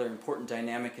is another important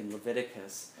dynamic in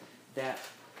Leviticus.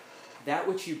 That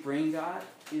which you bring God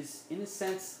is, in a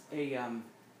sense, a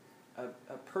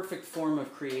perfect form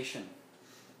of creation.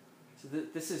 So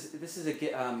this is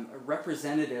a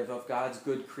representative of God's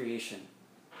good creation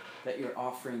that you're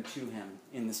offering to Him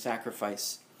in the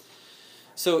sacrifice.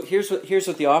 So here's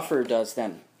what the offerer does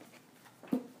then.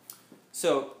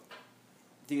 So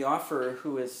the offerer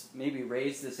who has maybe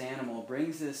raised this animal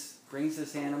brings this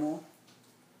animal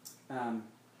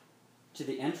to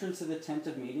the entrance of the tent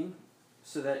of meeting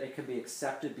so that it could be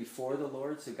accepted before the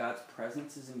Lord, so God's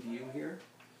presence is in view here.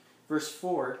 Verse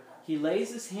 4, he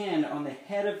lays his hand on the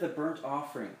head of the burnt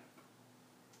offering,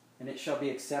 and it shall be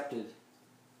accepted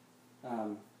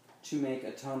to make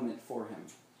atonement for him.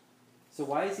 So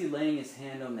why is he laying his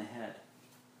hand on the head?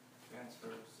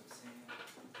 Transference of sin.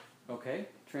 Okay,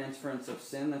 transference of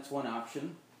sin, that's one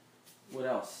option. What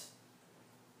else?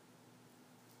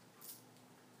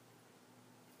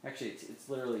 Actually, it's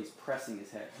literally he's pressing his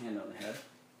hand on the head.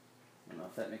 I don't know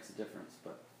if that makes a difference,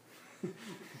 but...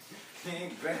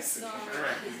 Blessing.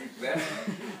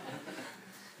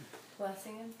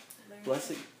 Blessing him?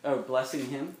 Blessing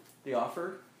him, the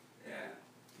offer? Yeah.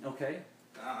 Okay.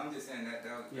 I'm just saying that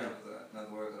was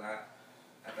another word, because I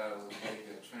thought it was like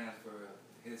a transfer of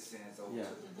his sins over to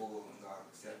the bull and God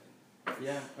accepting.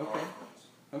 Yeah, okay.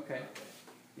 Okay.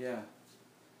 Yeah.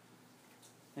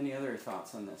 Any other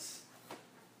thoughts on this?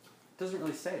 It doesn't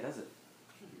really say, does it?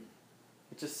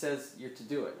 It just says you're to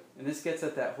do it. And this gets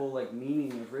at that whole like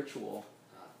meaning of ritual.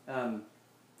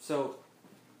 So,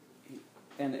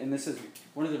 and this is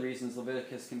one of the reasons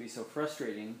Leviticus can be so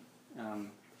frustrating,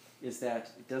 is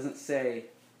that it doesn't say,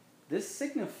 this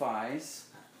signifies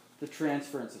the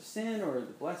transference of sin or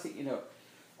the blessing,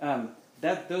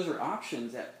 that those are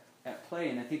options at play,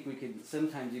 and I think we could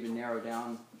sometimes even narrow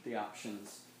down the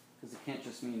options, because it can't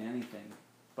just mean anything.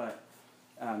 But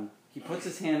he puts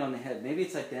his hand on the head. Maybe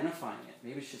it's identifying it.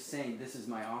 Maybe it's just saying, this is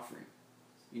my offering.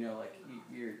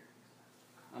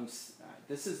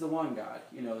 This is the one, God.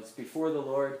 It's before the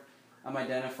Lord. I'm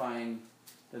identifying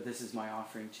that this is my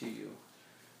offering to you.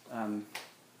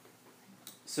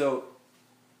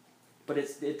 But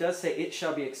it does say, it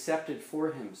shall be accepted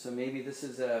for him. So maybe this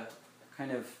is a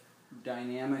kind of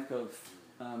dynamic of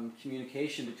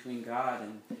communication between God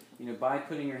and, by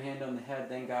putting your hand on the head,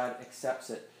 then God accepts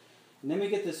it. And then we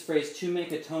get this phrase, to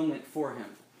make atonement for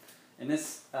him. And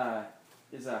this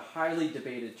is a highly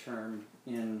debated term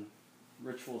in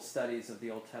ritual studies of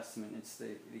the Old Testament. It's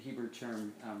the Hebrew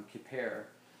term kippur.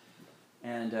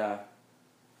 And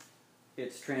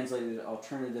it's translated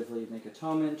alternatively, make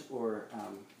atonement, or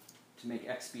to make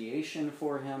expiation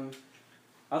for him.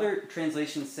 Other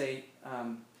translations say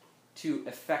to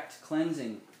effect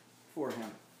cleansing for him.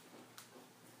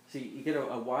 So you get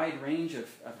a wide range of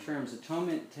terms.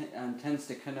 Atonement tends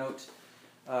to connote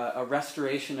a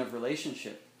restoration of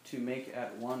relationship, to make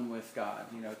at one with God,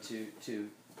 to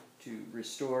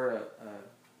restore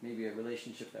maybe a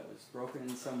relationship that was broken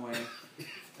in some way.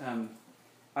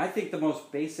 I think the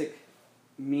most basic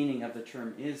meaning of the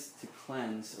term is to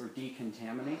cleanse or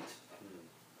decontaminate.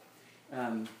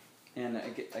 And I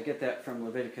get that from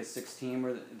Leviticus 16,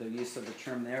 where the use of the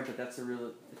term there, but it's a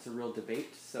real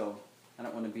debate, so I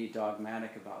don't want to be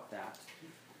dogmatic about that.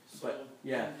 So but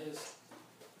yeah.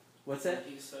 What's that?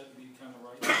 He said be kind of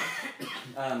right.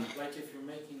 Like if you're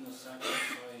making a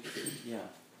sacrifice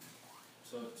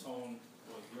to atone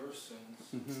for your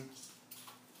sins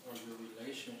or your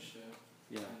relationship,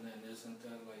 and then isn't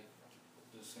that like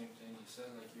the same thing he said?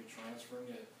 Like you're transferring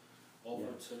it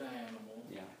over to the animal,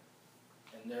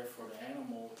 and therefore the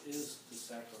animal is the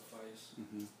sacrifice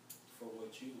for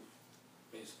what you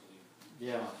basically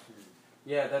done.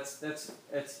 Yeah, that's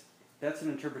an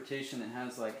interpretation that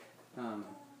has like a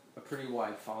pretty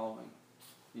wide following,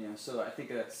 So I think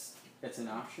that's an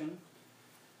option.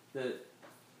 The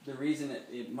reason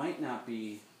it might not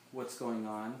be what's going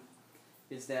on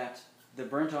is that the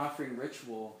burnt offering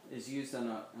ritual is used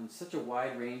on such a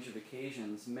wide range of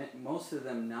occasions. Most of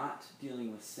them not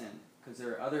dealing with sin, because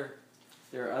there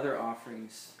are other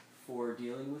offerings for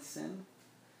dealing with sin.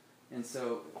 And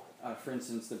so, for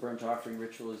instance, the burnt offering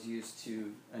ritual is used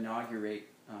to inaugurate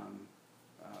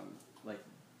like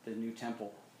the new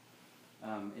temple.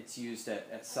 It's used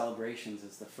at celebrations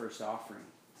as the first offering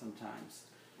sometimes.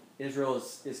 Israel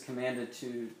is commanded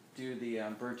to do the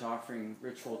burnt offering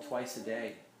ritual twice a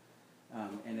day.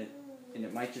 And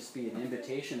it might just be an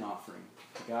invitation offering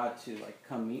to God to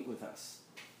come meet with us.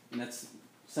 And that's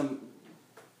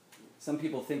some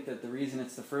people think that the reason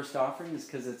it's the first offering is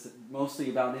because it's mostly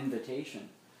about invitation.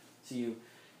 So you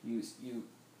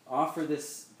offer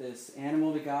this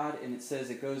animal to God, and it says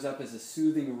it goes up as a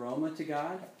soothing aroma to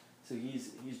God. So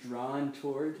he's drawn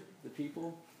toward the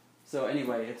people. So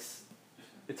anyway, it's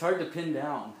hard to pin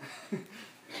down. Do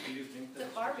you think the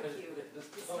barbecue.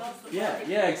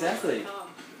 Yeah, exactly.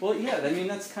 Well,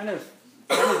 that's kind of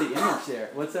the image there.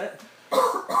 What's that?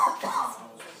 Barbecue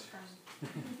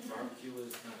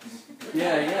is nice.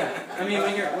 Yeah. I mean,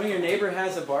 when your neighbor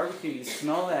has a barbecue, you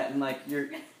smell that, and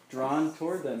drawn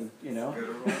toward them,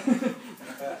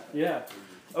 Yeah.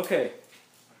 Okay.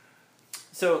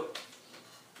 So,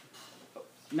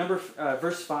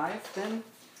 verse 5 then.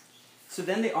 So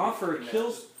then the offer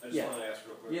kills. I just want to ask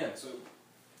real quick. Yeah. So,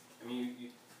 I mean, you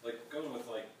like going with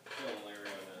like Phil and Larry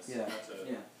on this. Yeah. Not to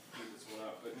keep this one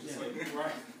up, but just like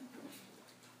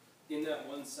in that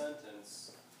one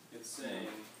sentence, it's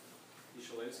saying he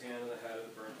shall lay his hand on the head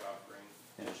of the burnt offering,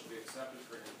 and it shall be accepted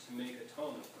for him to make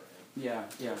atonement for him. Yeah.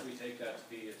 Yeah. If we take that to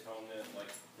be atonement,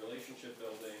 like relationship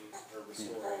building or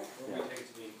restoring, or we take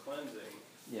it to mean cleansing.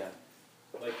 Yeah.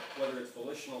 Like whether it's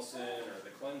volitional sin or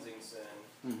the cleansing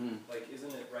sin, like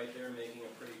isn't it right there making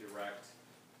a pretty direct?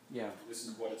 Yeah. This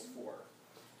is what it's for.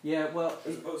 Yeah. Well,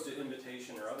 as opposed to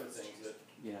invitation or other things that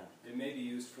it may be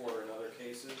used for in other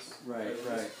cases. Right.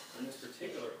 In this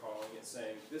particular calling, it's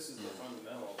saying this is the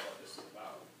fundamental of what this is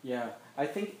about. Yeah, I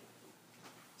think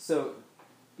so.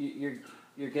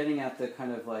 You're getting at the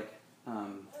kind of like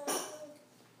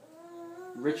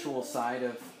ritual side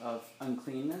of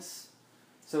uncleanness.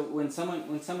 So when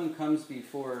someone comes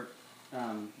before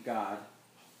God,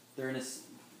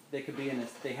 they have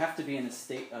to be in a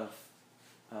state of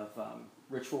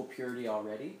ritual purity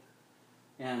already,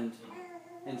 and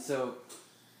so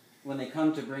when they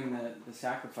come to bring the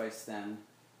sacrifice, then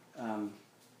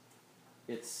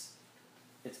it's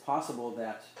possible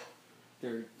that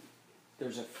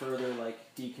there's a further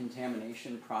like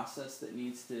decontamination process that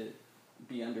needs to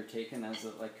be undertaken as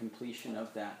a like completion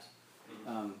of that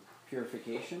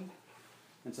purification,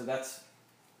 and so that's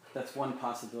one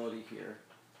possibility here.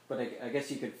 But I guess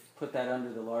you could put that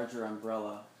under the larger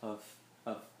umbrella of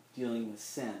dealing with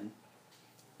sin,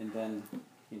 and then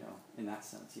in that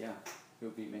sense, it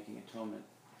would be making atonement,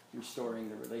 restoring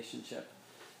the relationship.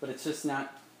 But it's just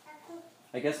not.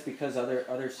 I guess because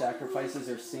other sacrifices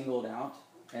are singled out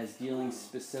as dealing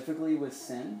specifically with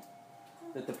sin,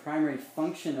 that the primary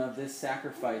function of this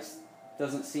sacrifice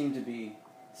doesn't seem to be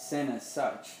sin as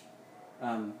such,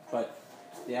 but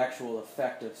the actual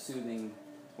effect of soothing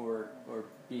or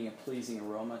being a pleasing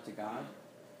aroma to God.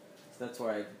 So that's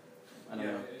why I don't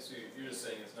know. So you're just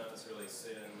saying it's not necessarily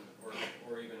sin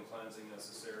or even cleansing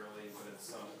necessarily, but it's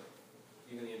something.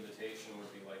 Even the invitation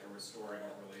would be like a restoring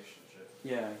a relationship.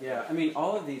 Yeah. I mean,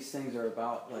 all of these things are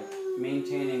about like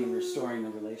maintaining and restoring the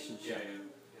relationship,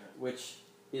 which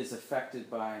is affected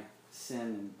by sin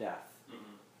and death.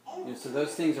 So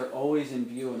those things are always in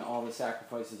view in all the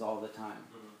sacrifices all the time.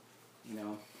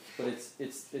 But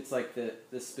it's like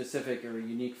the specific or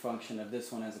unique function of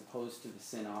this one as opposed to the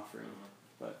sin offering.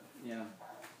 But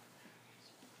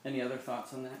any other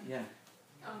thoughts on that? Yeah.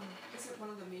 Is it one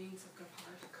of the meanings of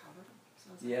kapar to cover? So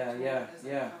it's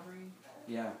covering?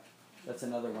 Yeah. That's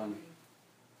another one.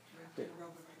 The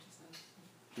robe of righteousness.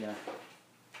 Yeah.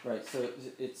 Right. So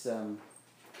it's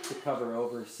to cover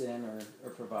over sin or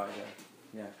provide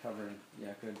a covering.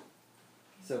 Yeah, good.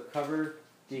 So cover,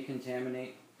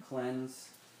 decontaminate, cleanse,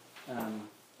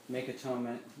 make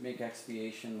atonement, make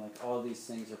expiation. Like all these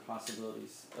things are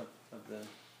possibilities of the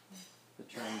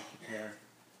term prepare.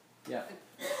 Yeah.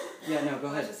 Yeah. No. Go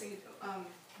ahead. I just think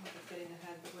getting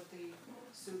ahead with the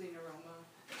soothing aroma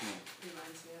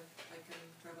reminds me of like in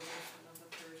Revelation of the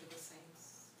purge of the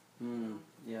saints.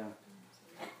 Yeah.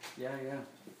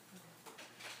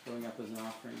 Going up as an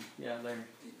offering. Yeah, Larry.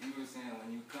 You were saying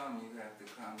when you come, you have to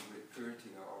come with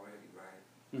purity already, right?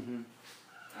 And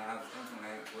I was thinking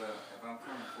like, well, if I'm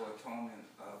coming for atonement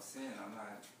of sin, I'm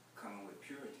not coming with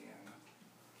purity, am I?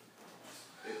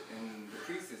 And the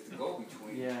priest is the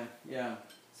go-between. Yeah.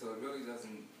 So it really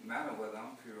doesn't matter whether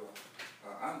I'm pure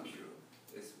or unpure.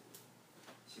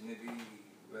 Shouldn't it be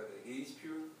whether he's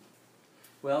pure?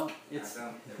 Well, it's... if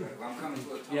I'm coming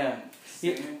to atonement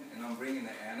sin and I'm bringing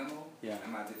the animal,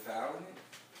 am I defiling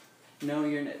it? No,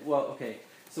 you're not. Well, okay.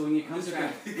 So when you come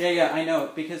to... Yeah, I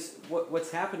know. Because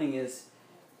what's happening is,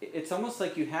 it's almost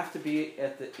like you have to be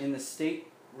in the state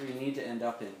where you need to end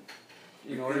up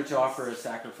in order to offer a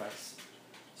sacrifice.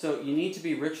 So you need to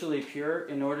be ritually pure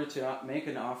in order to make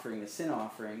an offering, a sin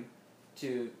offering,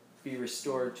 to be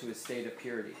restored to a state of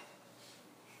purity.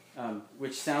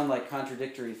 Which sound like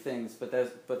contradictory things, but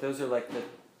those are like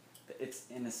it's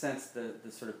in a sense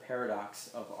the sort of paradox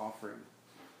of offering.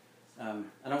 I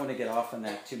don't want to get off on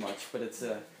that too much, but it's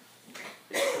a...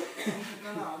 No,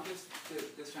 I'm just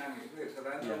trying to get clear, because I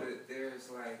know that there's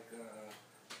like,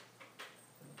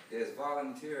 there's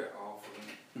volunteer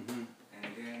offering,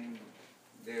 and then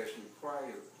there's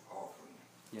required offering.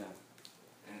 Yeah.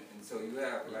 And so you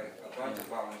have like a bunch of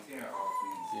volunteer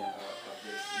offerings of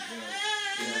this,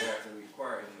 and then you have to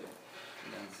require it.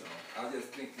 So I was just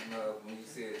thinking of when you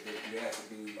said that you have to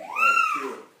be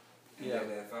pure, and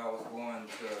that if I was going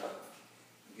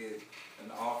to get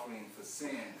an offering for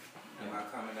sin, am I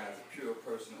coming as a pure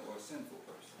person or a sinful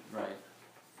person? Right.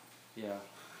 Yeah.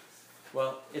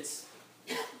 Well, it's,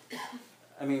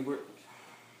 I mean,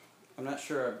 I'm not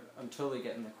sure I'm totally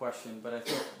getting the question, but I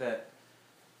think that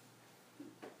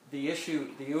the issue,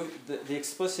 the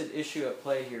explicit issue at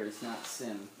play here is not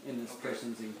sin in this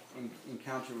person's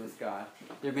encounter with God.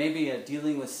 There may be a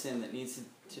dealing with sin that needs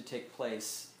to take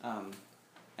place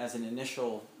as an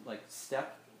initial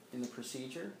step in the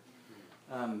procedure,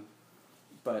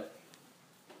 but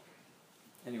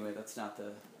anyway, that's not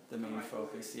the main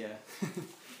focus. Yeah.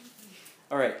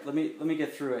 All right. Let me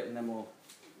get through it, and then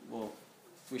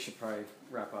we should probably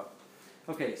wrap up.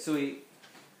 Okay. So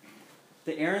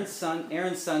Aaron's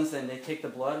sons, then they take the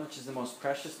blood, which is the most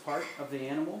precious part of the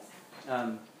animal.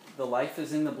 The life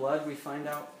is in the blood, we find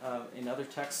out in other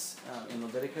texts in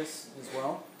Leviticus as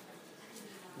well.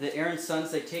 The Aaron's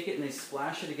sons, they take it and they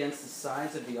splash it against the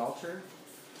sides of the altar.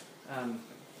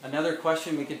 Another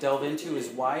question we could delve into is,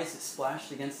 why is it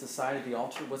splashed against the side of the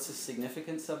altar? What's the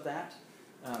significance of that?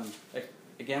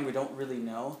 Again, we don't really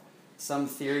know. Some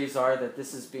theories are that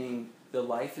the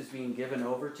life is being given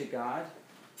over to God,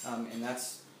 and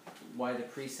that's why the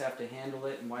priests have to handle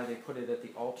it and why they put it at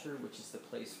the altar, which is the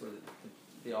place where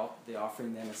the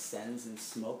offering then ascends in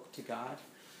smoke to God.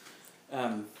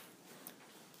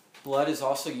 Blood is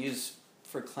also used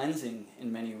for cleansing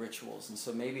in many rituals, and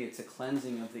so maybe it's a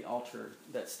cleansing of the altar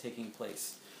that's taking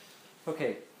place.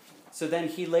 Okay, so then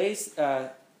he lays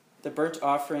the burnt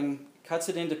offering, cuts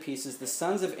it into pieces. The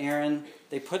sons of Aaron,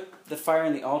 they put the fire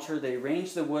on the altar, they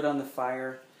arrange the wood on the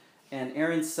fire, and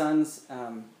Aaron's sons,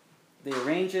 they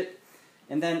arrange it,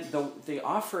 and then the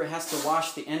offerer has to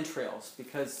wash the entrails,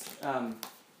 because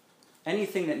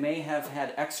anything that may have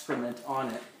had excrement on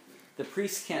it, the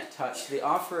priest can't touch. The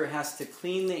offerer has to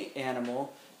clean the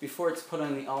animal before it's put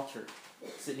on the altar.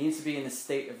 So it needs to be in a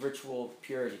state of ritual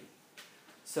purity.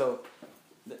 So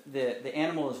the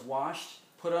animal is washed,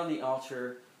 put on the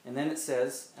altar, and then it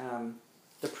says,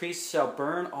 the priest shall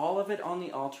burn all of it on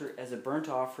the altar as a burnt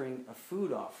offering, a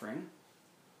food offering,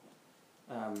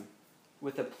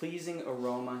 with a pleasing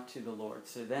aroma to the Lord.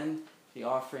 So then the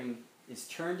offering is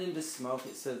turned into smoke.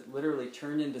 It says literally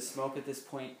turned into smoke at this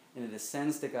point, and it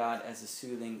ascends to God as a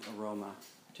soothing aroma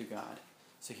to God.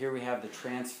 So here we have the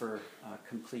transfer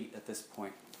complete at this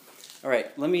point. All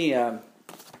right, let me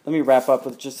wrap up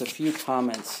with just a few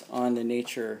comments on the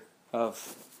nature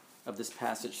of this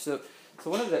passage. So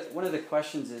one of the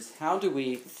questions is, how do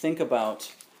we think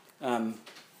about,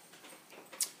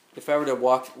 if I were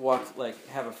to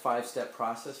have a 5-step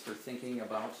process for thinking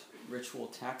about ritual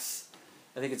texts,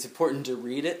 I think it's important to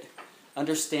read it,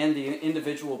 understand the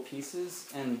individual pieces,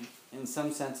 and in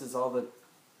some senses all the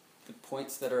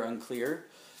points that are unclear,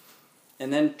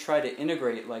 and then try to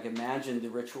integrate, imagine the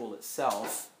ritual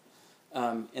itself,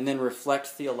 and then reflect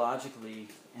theologically,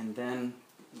 and then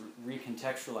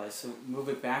recontextualize, so move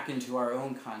it back into our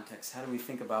own context. How do we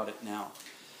think about it now?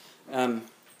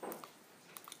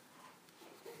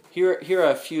 Here are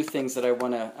a few things that I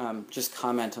want to just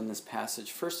comment on this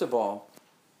passage. First of all,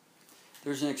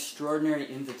 there's an extraordinary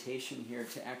invitation here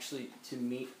to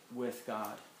meet with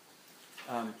God.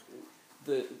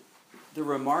 The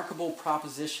remarkable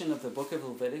proposition of the book of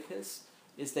Leviticus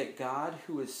is that God,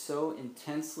 who is so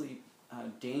intensely,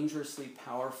 dangerously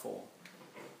powerful,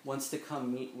 wants to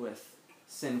come meet with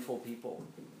sinful people,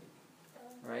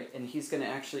 right? And he's going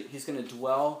to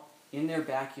dwell in their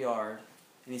backyard,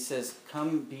 and he says,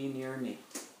 "Come be near me."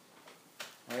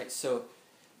 All right. So,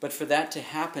 but for that to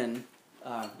happen,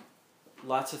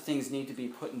 lots of things need to be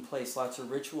put in place. Lots of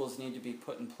rituals need to be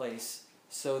put in place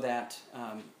so that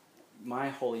my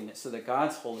holiness, so that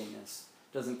God's holiness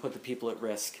doesn't put the people at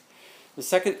risk. The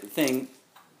second thing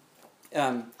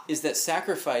is that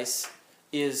sacrifice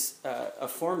is a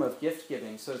form of gift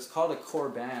giving. So it's called a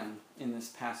korban in this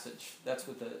passage. That's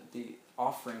what the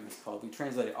offering is called. We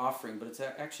translate it offering, but it's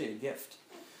actually a gift.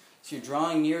 So you're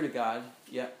drawing near to God.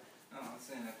 Yeah. No, I'm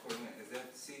saying that korban. Is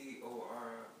that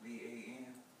C-O-R-B-A-N?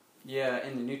 Yeah,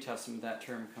 in the New Testament that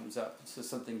term comes up. So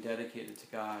something dedicated to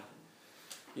God.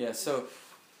 Yeah. So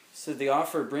the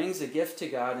offer brings a gift to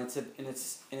God, and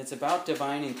it's about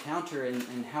divine encounter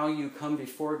and how you come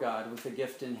before God with a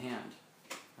gift in hand.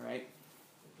 All right.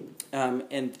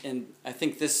 And I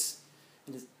think this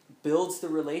builds the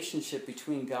relationship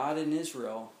between God and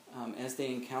Israel as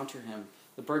they encounter Him.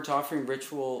 The burnt offering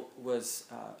ritual was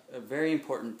a very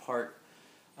important part,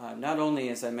 not only,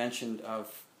 as I mentioned,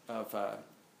 of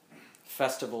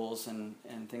festivals and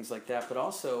things like that, but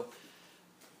also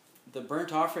the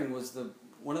burnt offering was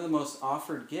one of the most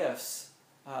offered gifts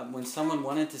when someone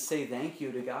wanted to say thank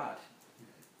you to God.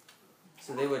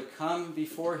 So they would come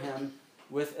before him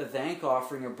with a thank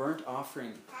offering, a burnt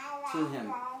offering to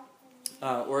him.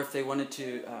 Or if they wanted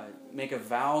to make a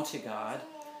vow to God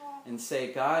and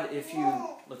say, God, if you,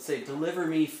 let's say, deliver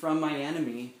me from my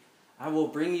enemy, I will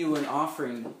bring you an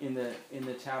offering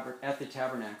at the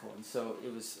tabernacle. And so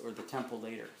it was, or the temple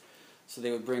later. So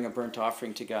they would bring a burnt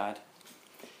offering to God.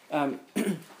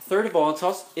 Third of all,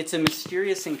 it's a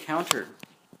mysterious encounter.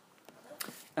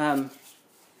 The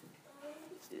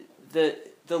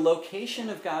location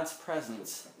of God's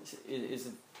presence is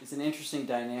an interesting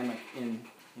dynamic in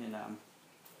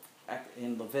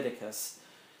Leviticus.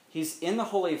 He's in the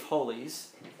Holy of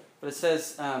Holies, but it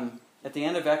says at the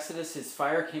end of Exodus, his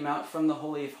fire came out from the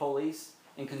Holy of Holies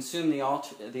and consumed the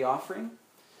offering.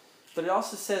 But it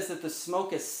also says that the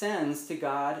smoke ascends to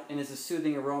God and is a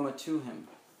soothing aroma to him.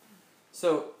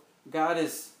 So God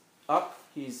is up,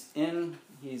 he's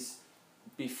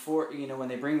before, when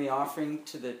they bring the offering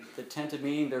to the tent of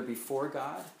meeting, they're before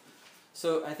God.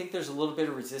 So I think there's a little bit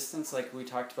of resistance, like we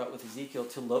talked about with Ezekiel,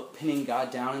 to pinning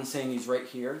God down and saying he's right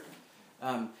here.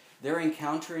 They're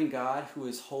encountering God who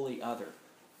is wholly other.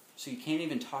 So you can't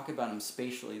even talk about him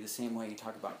spatially the same way you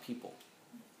talk about people.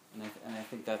 And I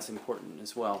think that's important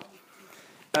as well.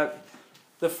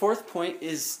 The fourth point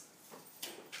is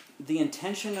the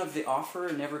intention of the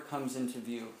offerer never comes into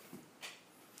view.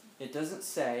 It doesn't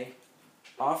say,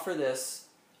 offer this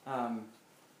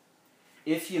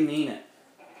if you mean it,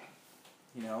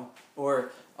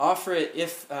 or offer it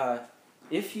if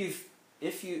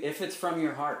it's from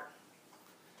your heart.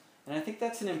 And I think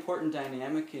that's an important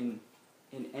dynamic in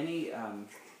any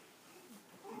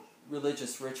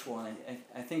religious ritual. And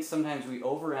I think sometimes we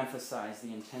overemphasize the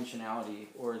intentionality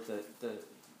or the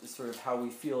sort of how we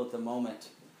feel at the moment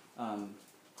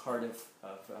part of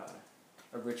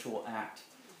a ritual act.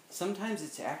 Sometimes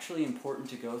it's actually important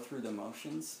to go through the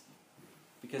motions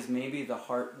because maybe the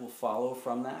heart will follow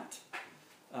from that.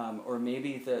 Or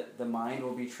maybe the mind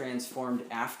will be transformed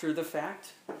after the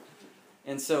fact.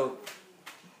 And so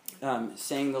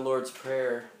saying the Lord's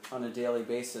Prayer on a daily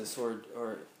basis or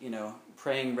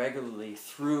praying regularly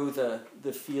through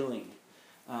the feeling.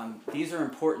 These are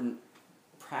important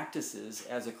practices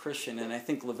as a Christian, and I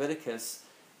think Leviticus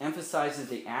emphasizes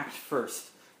the act first.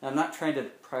 Now, I'm not trying to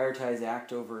prioritize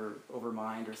act over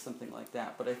mind or something like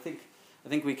that, but I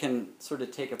think we can sort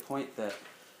of take a point that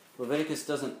Leviticus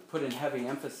doesn't put in heavy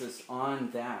emphasis on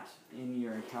that in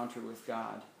your encounter with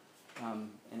God,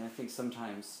 and I think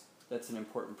sometimes that's an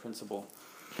important principle.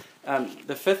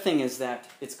 The fifth thing is that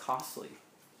it's costly.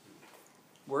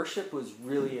 Worship was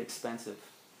really expensive,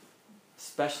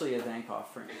 especially a thank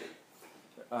offering,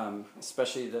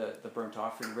 especially the burnt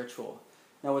offering ritual.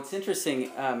 Now what's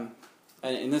interesting,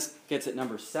 and this gets at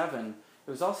number 7,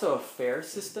 there was also a fair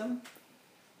system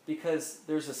because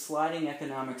there's a sliding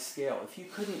economic scale. If you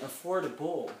couldn't afford a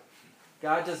bull,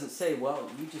 God doesn't say, well,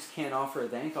 you just can't offer a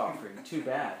thank offering. Too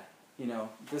bad.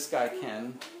 This guy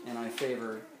can, and I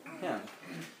favor him.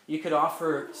 You could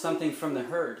offer something from the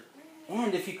herd.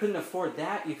 And if you couldn't afford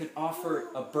that, you could offer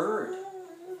a bird.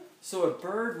 So a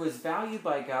bird was valued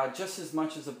by God just as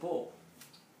much as a bull.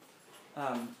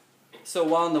 So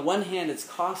while on the one hand it's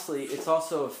costly, it's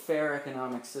also a fair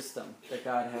economic system that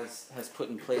God has put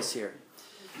in place here.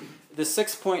 The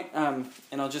sixth point, and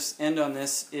I'll just end on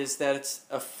this, is that it's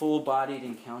a full-bodied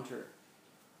encounter.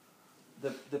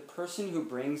 The person who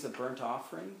brings a burnt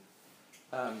offering,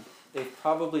 they've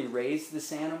probably raised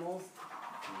this animal.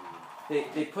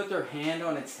 They put their hand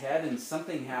on its head and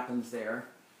something happens there.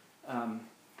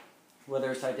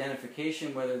 Whether it's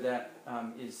identification, whether that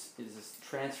is a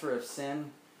transfer of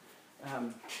sin.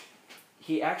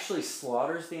 He actually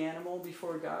slaughters the animal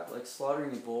before God, like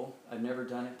slaughtering a bull. I've never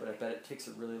done it, but I bet it takes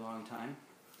a really long time.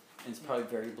 And it's probably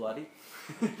very bloody.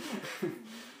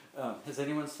 Has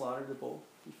anyone slaughtered a bull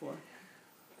before?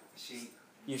 Sheep.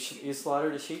 You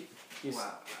slaughtered a sheep?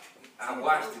 I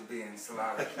watched it being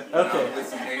slaughtered. Okay. With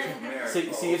some Native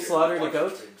Americans. So you slaughtered a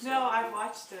goat? No, I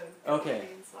watched it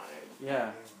being slaughtered.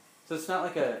 Yeah. So it's not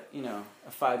like a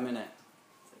 5-minute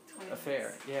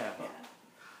affair. Yeah.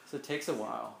 So it takes a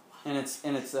while. And it's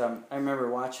I remember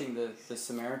watching the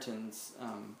Samaritans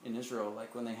in Israel,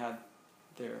 like when they had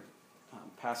their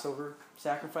Passover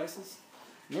sacrifices,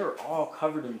 and they were all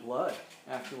covered in blood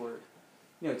afterward.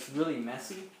 It's really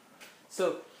messy.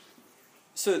 So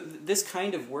this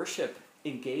kind of worship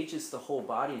engages the whole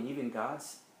body, and even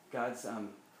God's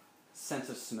sense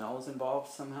of smell is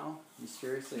involved somehow,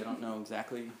 mysteriously. I don't know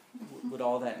exactly what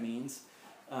all that means.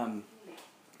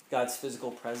 God's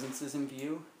physical presence is in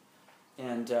view,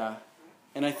 and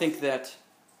I think that,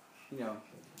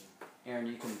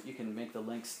 Aaron, you can make the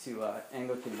links to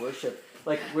Anglican worship.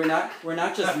 like we're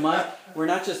not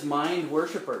just mind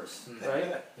worshipers,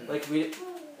 right? Like we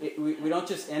don't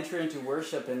just enter into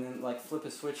worship and then like flip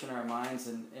a switch in our minds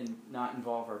and not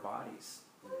involve our bodies.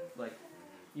 Like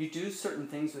you do certain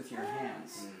things with your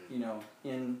hands, you know,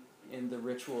 in the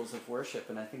rituals of worship,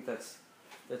 and I think that's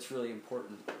really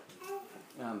important.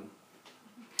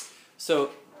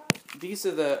 So these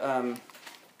are the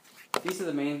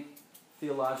main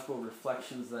theological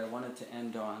reflections that I wanted to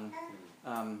end on,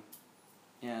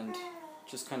 and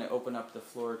just kind of open up the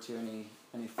floor to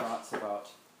any thoughts about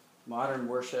modern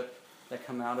worship that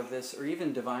come out of this, or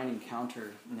even divine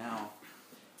encounter now.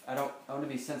 I want to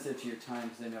be sensitive to your time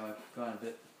because I know I've gone a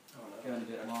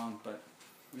bit long, but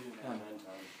We didn't have time.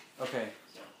 okay.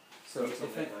 So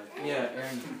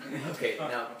Aaron. Okay,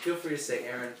 now feel free to say,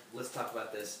 Aaron, let's talk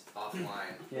about this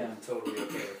offline. Yeah. I'm totally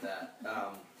okay with that.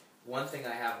 One thing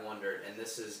I have wondered, and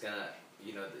this is gonna,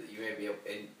 you know, you may be able,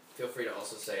 and feel free to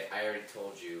also say, I already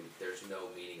told you there's no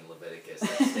meaning in Leviticus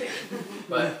that's stated.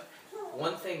 But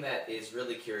one thing that is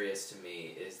really curious to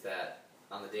me is that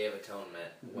on the Day of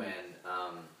Atonement, when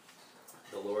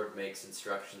the Lord makes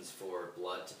instructions for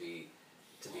blood to be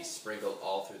sprinkled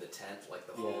all through the tent, like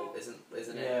the whole, isn't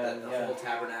it that the whole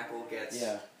tabernacle gets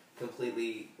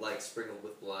completely like sprinkled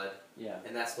with blood,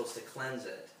 and that's supposed to cleanse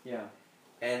it. Yeah.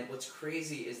 And what's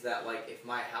crazy is that like if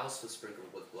my house was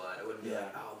sprinkled with blood, I wouldn't be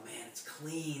like, oh man, it's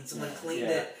clean, someone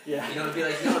cleaned it. Yeah. You know, it'd be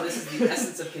like, no, this is the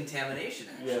essence of contamination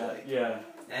actually. Yeah.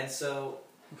 And so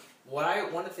one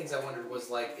of the things I wondered was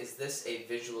like, is this a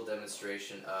visual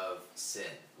demonstration of sin?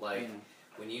 Like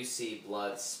when you see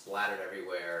blood splattered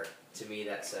everywhere, to me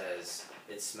that says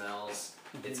it smells,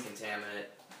 it's contaminant,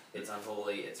 it's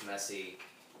unholy, it's messy.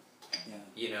 Yeah.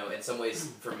 You know, in some ways,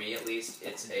 for me at least,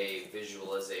 it's a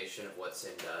visualization of what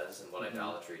sin does and what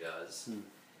idolatry does.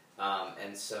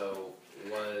 And so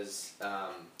was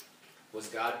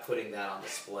God putting that on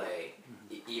display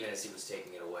even as he was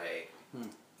taking it away?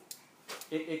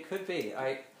 It could be.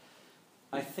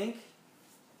 I think,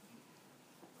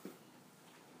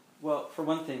 well, for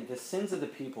one thing, the sins of the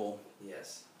people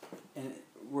and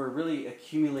were really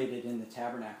accumulated in the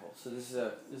tabernacle. So this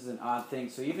is an odd thing.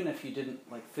 So even if you didn't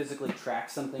like physically track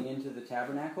something into the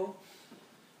tabernacle,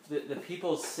 the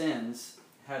people's sins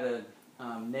had a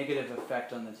negative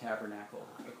effect on the tabernacle,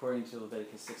 according to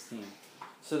Leviticus 16.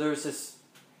 So there was this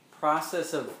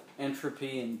process of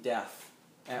entropy and death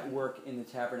at work in the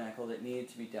tabernacle that needed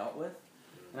to be dealt with.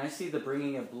 And I see the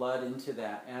bringing of blood into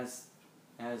that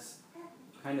as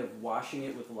kind of washing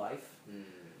it with life.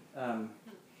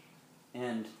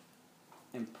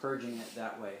 And purging it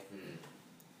that way.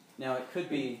 Now it could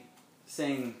be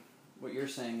saying what you're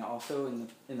saying also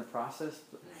in the process,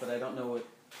 but I don't know what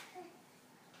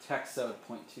text I would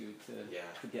point to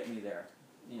get me there.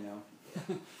 You know.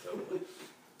 Totally.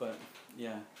 But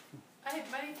yeah.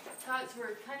 My thoughts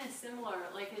were kind of similar.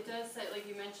 Like it does say, like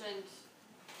you mentioned,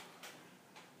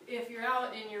 if you're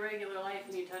out in your regular life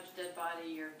and you touch a dead body,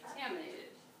 you're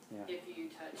contaminated. Yeah. If you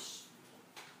touch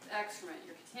excrement,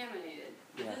 you're contaminated.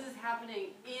 But this is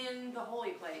happening in the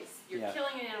holy place. You're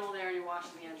killing an animal there and you're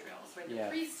washing the entrails. Right? The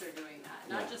priests are doing that,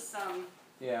 not just some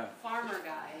farmer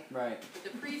guy. Right. But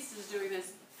the priest is doing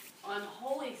this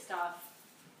unholy stuff,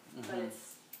 but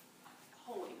it's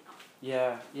holy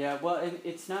now. Yeah. Well,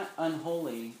 it's not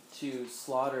unholy to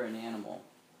slaughter an animal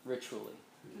ritually.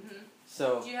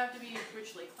 So do you have to be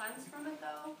ritually cleansed from it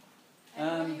though?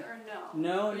 Anyway, or no?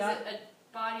 No, or is not. It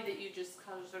a body that you just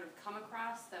sort of come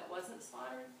across that wasn't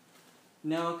slaughtered?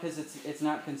 No, because it's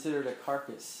not considered a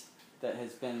carcass that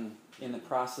has been in the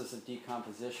process of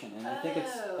decomposition, and I think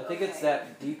it's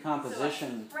that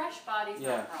decomposition. So a fresh body's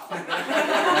not a problem.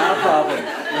 Not a problem.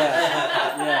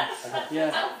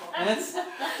 Yeah. And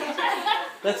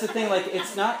that's the thing. Like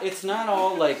it's not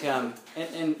all like and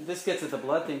this gets at the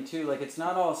blood thing too. Like it's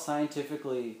not all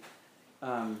scientifically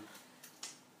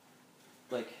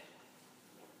like.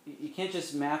 You can't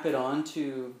just map it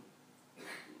onto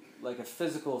like a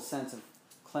physical sense of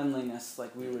cleanliness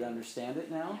like we would understand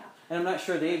it now. And I'm not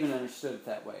sure they even understood it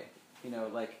that way. You know,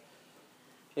 like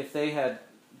if they had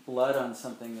blood on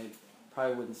something, they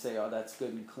probably wouldn't say, oh, that's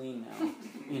good and clean now.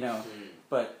 You know,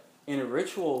 but in a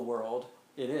ritual world,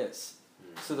 it is.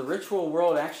 So the ritual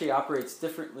world actually operates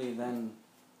differently than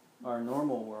our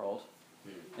normal world.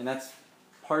 And that's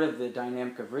part of the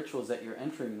dynamic of rituals, that you're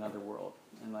entering another world.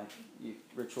 And like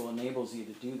ritual enables you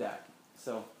to do that.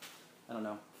 So I don't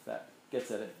know if that gets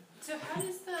at it. So how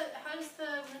does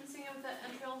the rinsing of the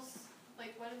entrails,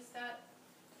 like what is that?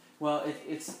 Well,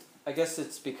 I guess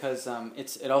it's because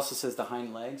it also says the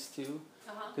hind legs too.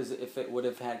 Because if it would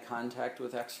have had contact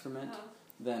with excrement,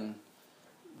 then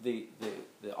the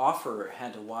offerer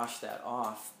had to wash that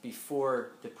off before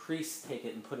the priests take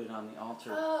it and put it on the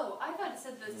altar. Oh, I thought it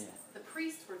said the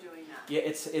priests were doing that. Yeah,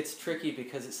 it's tricky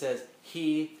because it says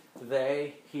he,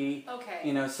 they, he. Okay.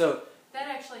 You know, so. That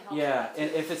actually helps. Yeah,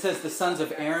 and if it says the sons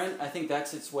of Aaron, I think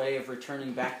that's its way of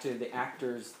returning back to the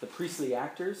actors, the priestly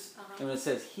actors. And when it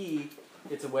says he,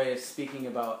 it's a way of speaking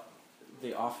about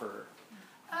the offerer.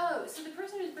 Oh, so the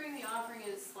person who's bringing the offering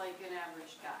is like an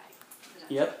average guy.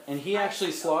 Yep, and he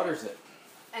actually slaughters it.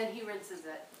 And he rinses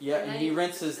it. Yeah, and he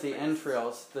rinses the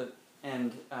entrails,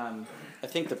 and I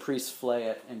think the priests flay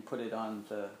it and put it on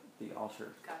the altar.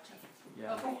 Gotcha.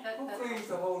 Yeah. Okay, Who cleans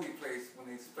the holy place when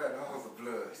they spread all the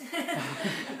blood?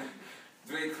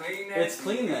 Do they clean that? It's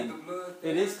clean then. The blood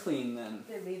it is clean then.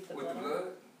 They leave the with blood. the blood?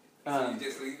 So you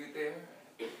just leave it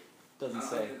there? Doesn't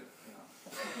say.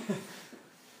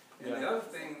 And the other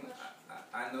thing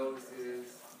I noticed is,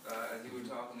 as you were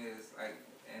talking, is like,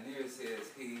 and here it says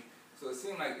he, so it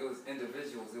seemed like it was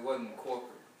individuals, it wasn't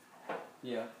corporate.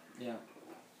 Yeah, yeah.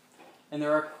 And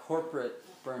there are corporate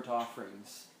burnt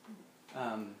offerings.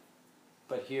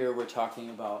 But here we're talking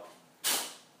about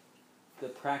the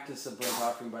practice of burnt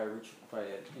offering by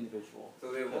an individual.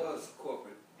 So there was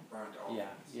corporate burnt offerings.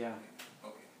 Yeah.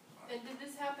 Okay. And did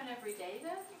this happen every day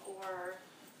then, or?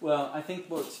 Well, I think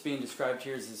what's being described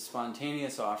here is a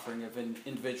spontaneous offering of an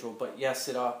individual, but yes,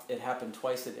 it happened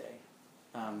twice a day,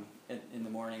 in the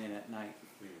morning and at night.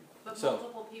 But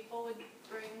multiple people would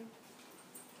bring?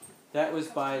 That was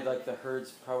by like the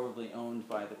herds probably owned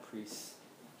by the priests.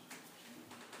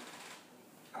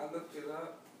 I looked it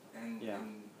up and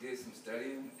did some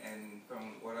studying, and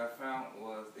from what I found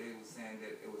was they were saying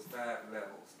that it was 5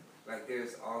 levels. Like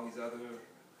there's all these other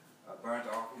burnt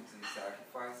offerings and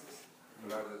sacrifices.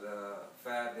 But out of the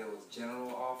 5, there was general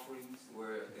offerings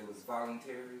where it was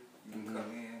voluntary. You can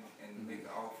come in and make an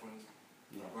offering,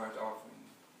 a burnt offering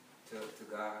to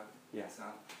God. Yeah.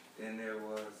 Then there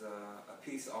was a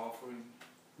peace offering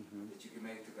that you can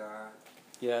make to God.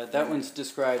 Yeah, that one's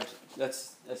described.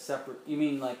 That's a separate. You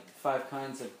mean like 5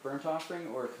 kinds of burnt offering,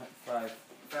 or 5?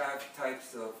 5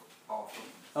 types of offerings.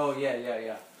 Oh yeah.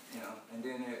 You know, and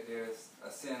then there's a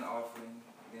sin offering.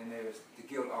 Then there's the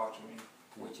guilt offering,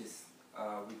 which is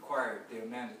required. They're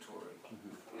mandatory.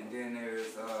 And then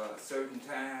there's certain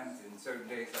times and certain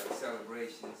days, like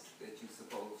celebrations, that you're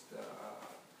supposed to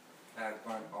have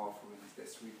burnt offerings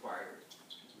that's required.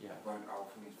 Yeah. Burnt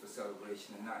offerings for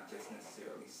celebration and not just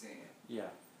necessarily sin. Yeah.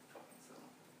 So.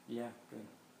 Yeah, good.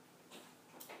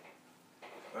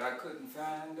 But I couldn't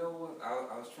find though.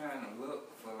 I was trying to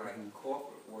look for like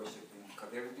corporate worshiping,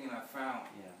 because everything I found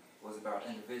was about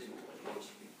individual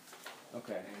worshiping.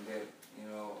 Okay. And that, you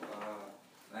know,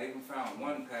 I even found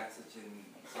one passage, and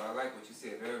so I like what you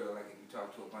said earlier, like if you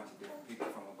talk to a bunch of different people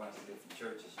from a bunch of different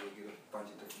churches, you'll get a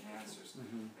bunch of different answers.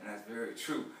 And that's very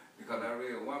true, because I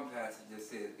read one passage that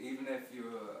said, even if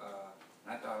you're,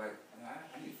 I thought like,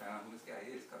 I need to find out who this guy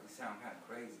is, because he sounds kind of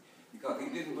crazy, because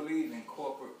he didn't believe in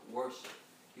corporate worship.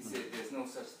 He said there's no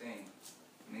such thing.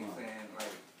 And he's saying,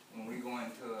 like, when we go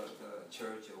into the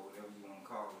church or whatever you want to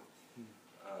call it,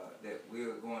 that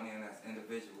we're going in as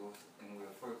individuals and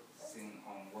we're focusing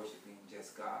on worshiping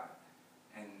just God.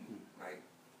 And like,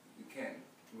 you can't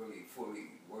really fully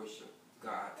worship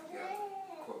God together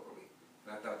corporately.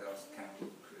 And I thought that was kind of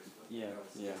ludicrous.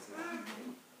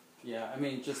 Yeah, I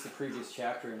mean, just the previous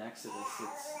chapter in Exodus,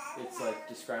 it's like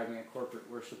describing a corporate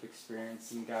worship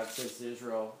experience, and God says to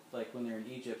Israel, like when they're in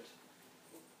Egypt,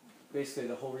 basically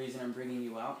the whole reason I'm bringing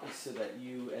you out is so that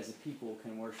you as a people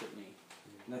can worship me.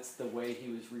 And that's the way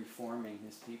he was reforming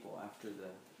his people after the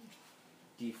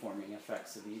deforming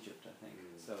effects of Egypt, I think.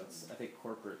 So I think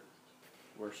corporate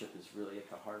worship is really at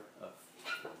the heart of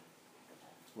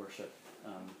worship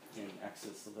in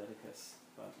Exodus, Leviticus.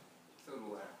 But so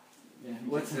do I. Yeah,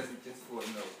 what's just for a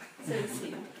note. Says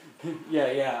you.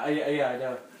 I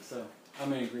know. So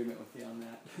I'm in agreement with you on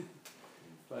that.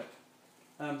 But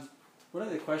one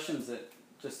of the questions that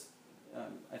just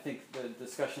I think the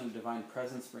discussion of divine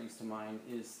presence brings to mind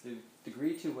is the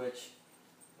degree to which,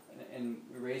 and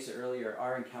we raised it earlier,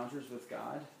 our encounters with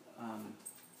God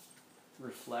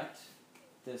reflect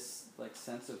this like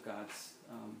sense of God's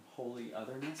holy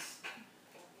otherness.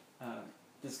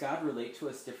 Does God relate to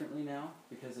us differently now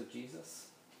because of Jesus?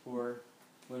 Or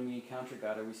when we encounter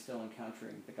God, are we still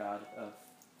encountering the God of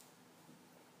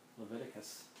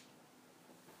Leviticus?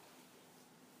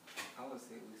 I would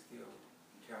say we still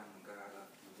encountering God of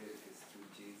Leviticus through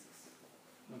Jesus.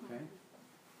 Okay.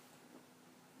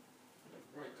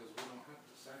 Right, because we don't have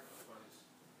to sacrifice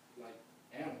like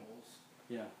animals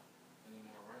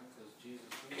anymore, right? Because Jesus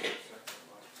is the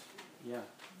sacrifice. Yeah.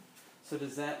 So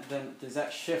does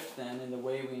that shift then in the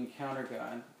way we encounter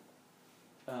God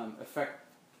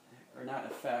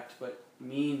but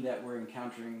mean that we're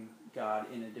encountering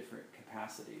God in a different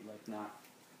capacity, like not,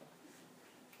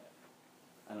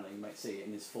 I don't know, you might say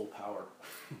in his full power.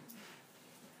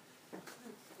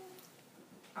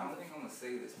 I don't think I'm going to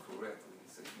say this correctly,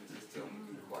 so you can just tell me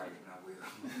to be quiet and I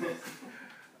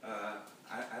will.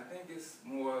 I think it's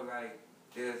more like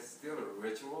there's still a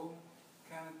ritual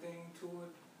kind of thing to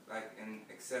it, like in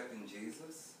accepting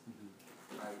Jesus.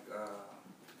 Like,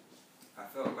 I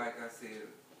felt like I said,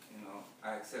 you know,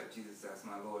 I accept Jesus as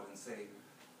my Lord and Savior,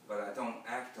 but I don't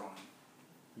act on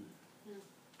him.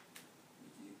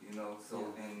 You know,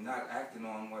 so in not acting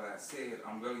on what I said,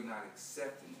 I'm really not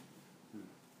accepting it.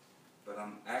 But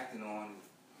I'm acting on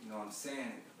it, you know, I'm saying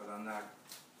it, but I'm not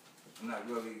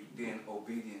really being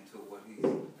obedient to what he's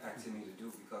asking me to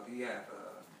do, because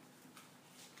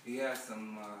he has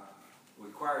some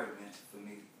requirements for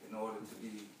me in order to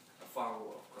be a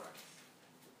follower of Christ.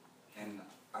 And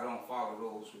I don't follow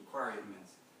those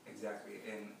requirements exactly.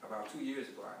 And about 2 years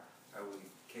ago, I really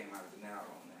came out of denial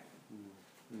on that.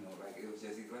 You know, like it was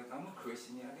just, he's like, I'm a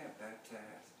Christian, yeah, I got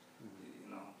baptized, you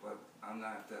know, but I'm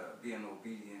not being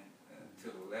obedient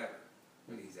to the letter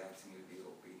that he's asking me to be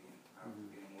obedient. I'm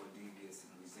being more devious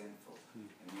and resentful, and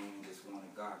mainly just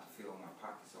wanting God to fill my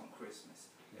pockets on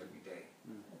Christmas every day,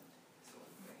 sort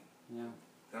of thing. Yeah.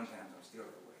 Sometimes I'm still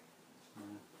that way.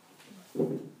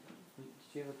 Did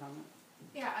you have a comment?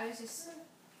 Yeah, I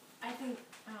think,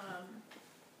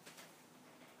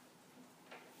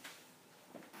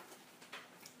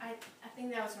 I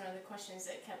think that was one of the questions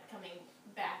that kept coming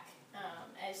back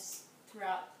as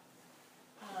throughout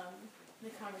the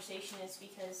conversation, is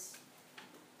because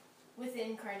with the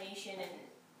incarnation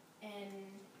and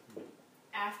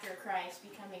after Christ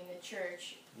becoming the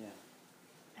church,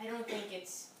 I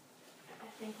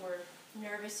think we're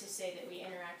nervous to say that we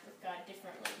interact with God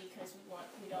differently because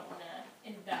we don't want to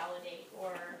invalidate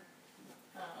or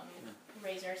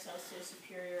raise ourselves to a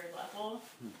superior level.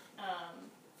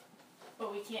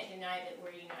 But we can't deny that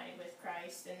we're united with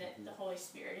Christ and that the Holy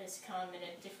Spirit has come in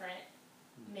a different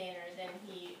manner than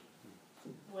he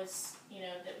was, you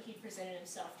know, that he presented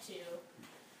himself to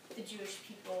the Jewish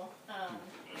people,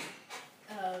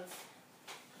 of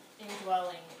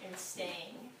indwelling and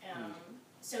staying.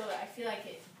 So I feel like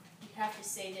you have to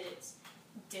say that it's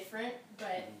different,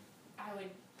 but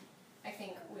I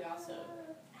think we also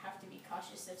have to be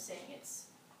cautious of saying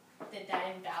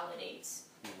that invalidates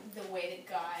the way that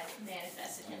God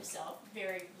manifested himself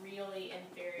very really and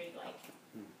very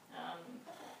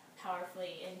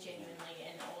powerfully and genuinely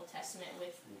in the Old Testament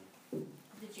with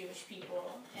the Jewish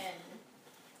people.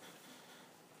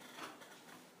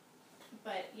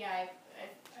 But yeah,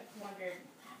 I've wondered,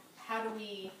 how do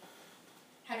we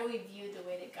view the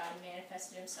way that God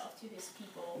manifested himself to his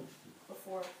people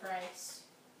before Christ,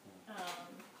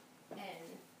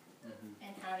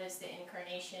 and how does the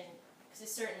incarnation, because it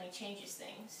certainly changes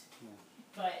things,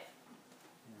 but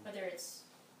whether it's,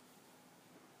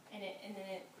 and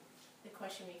then the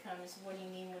question becomes, what do you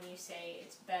mean when you say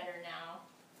it's better now,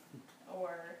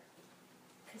 or,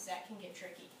 because that can get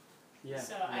tricky.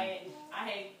 So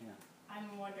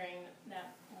I'm wondering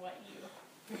what your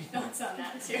thoughts on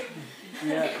that too.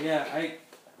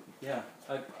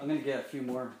 I'm going to get a few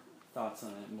more thoughts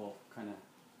on it, and we'll kind of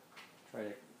try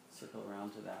to circle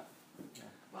around to that.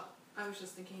 Well, I was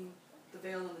just thinking the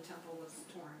veil in the temple was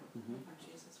torn when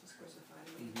Jesus was crucified,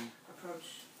 and we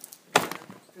approach God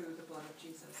through the blood of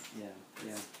Jesus.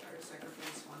 Our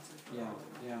sacrifice once and for all.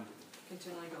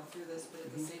 Continually go through this, but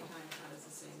at the same time, God is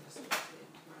the same yesterday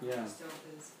and tomorrow. He still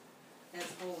is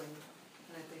as holy,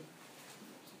 and I think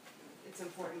it's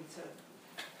important to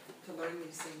learn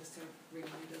these things to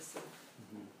remind us of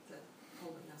the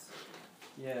holiness of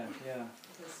God.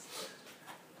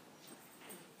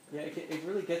 It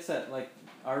really gets at like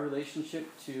our relationship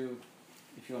to,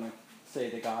 if you want to say,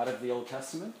 the God of the Old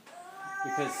Testament,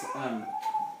 because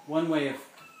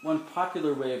one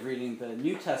popular way of reading the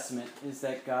New Testament is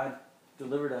that God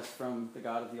delivered us from the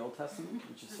God of the Old Testament,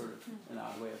 which is sort of an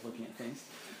odd way of looking at things.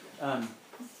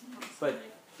 But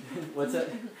what's that?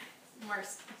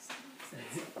 Marcion.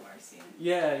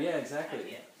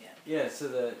 Exactly. So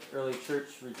the early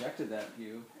church rejected that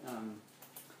view,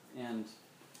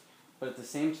 but at the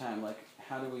same time, like,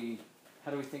 how do we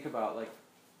think about like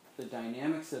the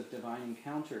dynamics of divine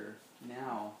encounter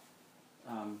now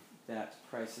that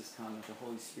Christ has come and the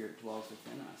Holy Spirit dwells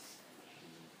within us?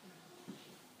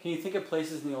 Can you think of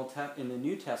places in the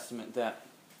New Testament that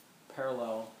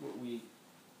parallel what we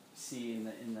see in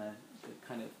the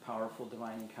kind of powerful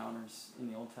divine encounters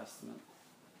in the Old Testament?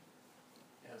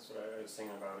 That's what I was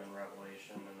thinking about in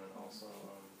Revelation, and then also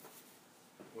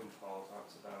when Paul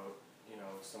talks about,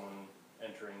 someone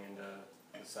entering into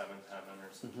the seventh heaven or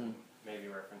something, maybe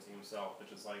referencing himself, but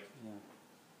just like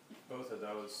both of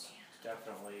those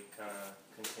definitely kind of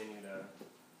continue to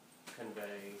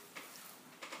convey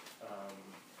a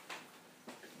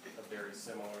very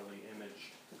similarly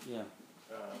imaged,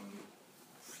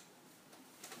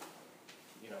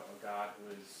 a God who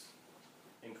is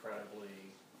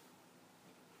incredibly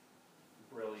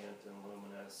brilliant and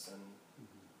luminous, and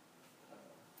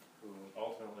who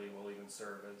ultimately will even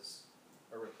serve as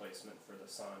a replacement for the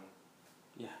sun.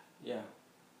 Yeah.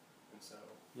 And so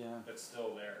it's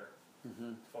still there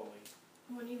fully.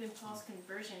 When even Paul's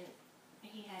conversion,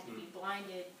 he had to be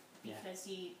blinded because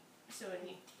an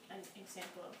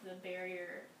example of the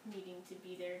barrier needing to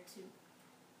be there to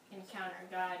encounter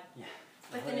God. Yeah.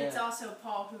 But then it's also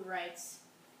Paul who writes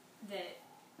that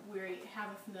we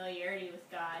have a familiarity with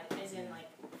God, as in like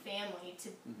family, to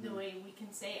the way we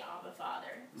can say Abba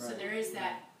Father. Right. So there is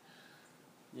that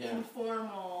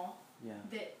informal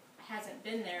that hasn't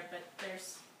been there, but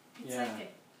there's it's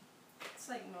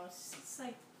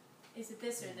like is it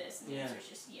this or this? And the answer is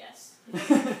just yes.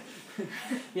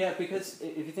 Yeah, because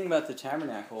if you think about the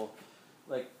tabernacle,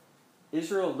 like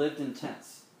Israel lived in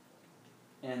tents,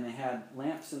 and they had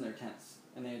lamps in their tents,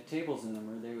 and they had tables in them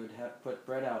where they would put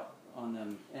bread out on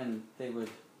them, and they would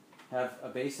have a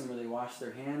basin where they wash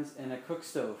their hands and a cook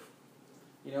stove,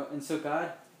 and so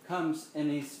God comes and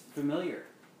he's familiar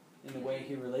in the way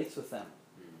he relates with them.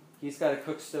 He's got a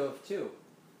cook stove too,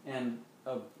 and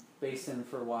a basin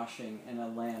for washing, and a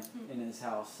lamp in his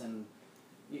house, and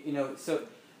so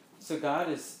God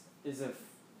is if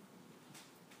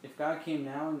God came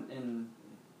now and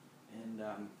in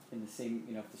the same,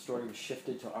 if the story was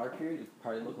shifted to our period, it would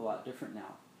probably look a lot different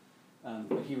now.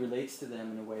 But he relates to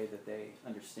them in a way that they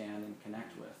understand and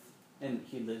connect with. And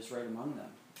he lives right among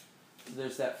them. So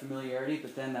there's that familiarity,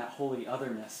 but then that holy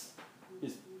otherness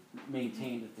is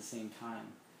maintained at the same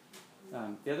time.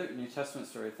 The other New Testament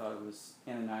story I thought was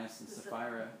Ananias and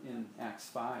Sapphira in Acts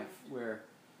 5, where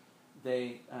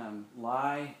they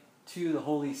lie to the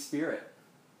Holy Spirit,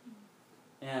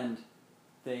 and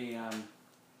they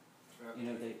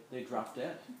they drop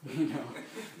dead.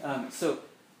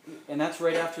 And that's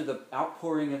right after the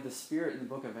outpouring of the Spirit in the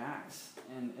book of Acts.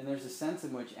 And there's a sense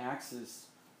in which Acts is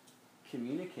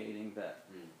communicating that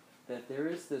there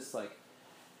is this like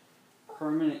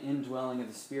permanent indwelling of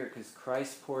the Spirit, because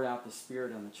Christ poured out the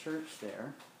Spirit on the church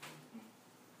there.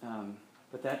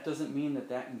 But that doesn't mean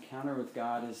that encounter with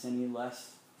God is any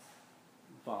less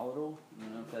volatile. I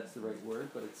don't know if that's the right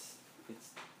word, but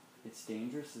it's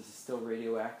dangerous. This is still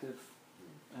radioactive.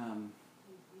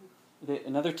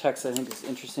 Another text I think is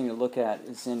interesting to look at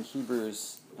is in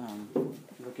Hebrews. If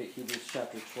you look at Hebrews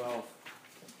chapter 12,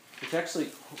 which actually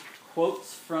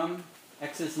quotes from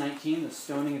Exodus 19, the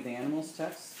stoning of the animals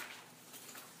text.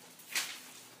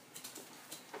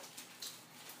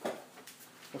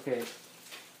 Okay,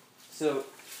 so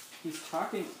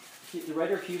the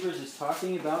writer of Hebrews is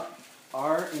talking about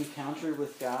our encounter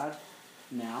with God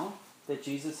now that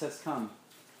Jesus has come.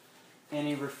 And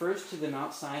he refers to the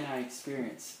Mount Sinai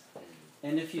experience.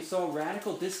 And if you saw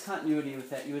radical discontinuity with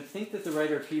that, you would think that the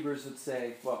writer of Hebrews would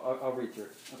say, well, I'll read through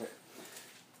it. Okay.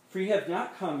 For you have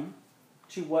not come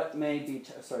to what may be,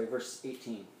 verse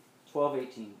 18,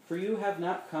 12:18. For you have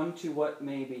not come to what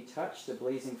may be touched, a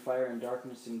blazing fire and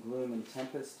darkness and gloom and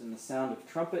tempest and the sound of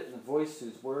trumpet and the voice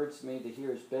whose words made the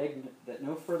hearers beg that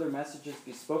no further messages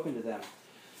be spoken to them.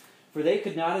 For they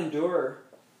could not endure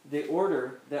the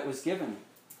order that was given.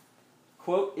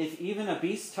 Quote, if even a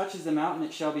beast touches the mountain,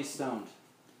 it shall be stoned.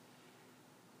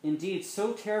 Indeed,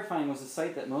 so terrifying was the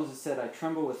sight that Moses said, I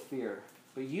tremble with fear.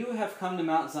 But you have come to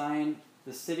Mount Zion,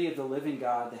 the city of the living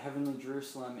God, the heavenly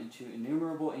Jerusalem, and to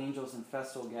innumerable angels in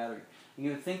festal gathering. And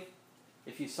you would think,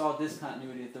 if you saw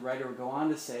discontinuity, that the writer would go on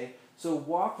to say, so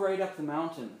walk right up the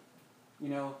mountain,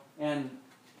 and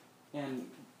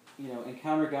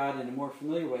encounter God in a more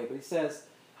familiar way. But he says,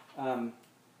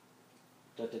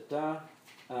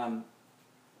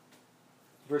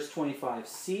 verse 25,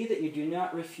 see that you do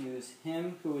not refuse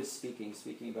him who is speaking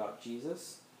about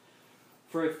Jesus.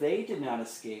 For if they did not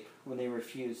escape when they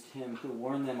refused him who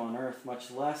warned them on earth, much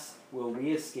less will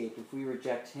we escape if we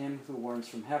reject him who warns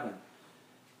from heaven.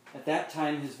 At that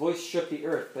time his voice shook the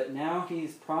earth, but now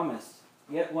he's promised,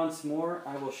 yet once more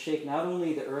I will shake not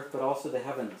only the earth but also the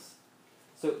heavens.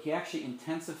 So he actually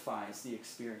intensifies the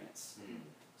experience.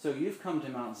 So you've come to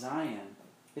Mount Zion.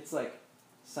 It's like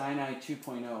Sinai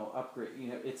 2.0 upgrade.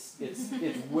 It's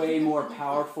way more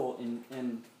powerful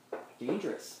and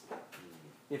dangerous.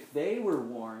 If they were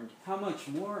warned, how much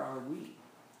more are we?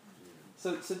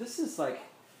 So this is like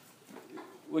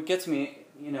what gets me,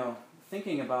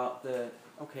 thinking about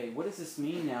what does this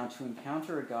mean now to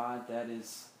encounter a God that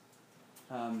is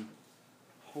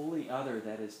wholly other,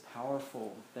 that is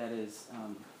powerful, that is,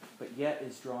 but yet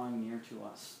is drawing near to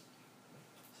us.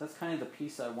 So that's kind of the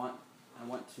piece I want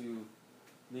to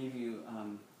leave you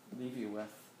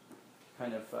with.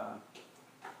 Kind of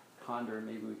ponder.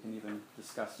 Maybe we can even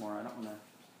discuss more. I don't want to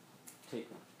take.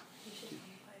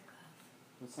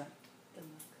 What's that?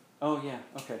 Oh yeah.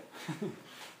 Okay.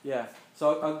 Yeah.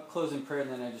 So I'll close in prayer,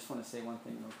 and then I just want to say one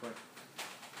thing real quick.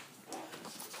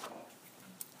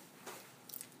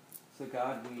 So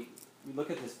God, we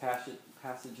look at this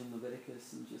passage in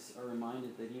Leviticus and just are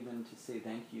reminded that even to say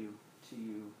thank you to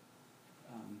you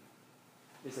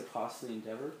is a costly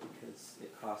endeavor, because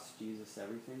it costs Jesus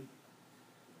everything.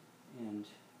 And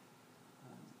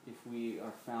if we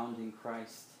are found in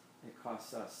Christ, it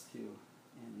costs us too.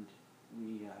 And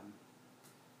we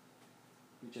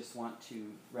just want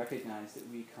to recognize that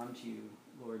we come to you,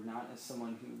 Lord, not as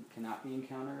someone who cannot be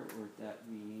encountered or that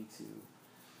we need to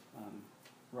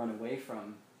run away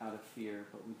from out of fear,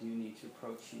 but we do need to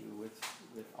approach you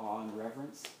with awe and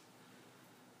reverence.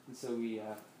 And so we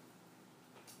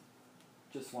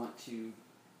just want to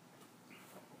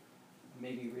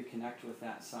maybe reconnect with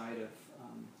that side of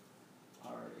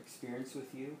our experience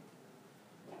with you,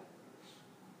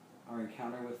 our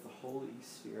encounter with the Holy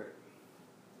Spirit.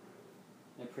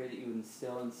 I pray that you would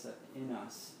instill in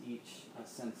us each a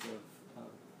sense of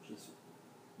just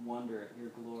wonder at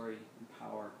your glory and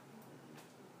power.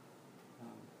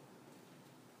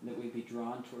 That we'd be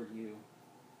drawn toward you.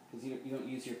 Because you don't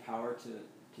use your power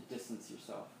to distance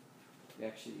yourself. You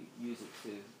actually use it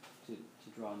to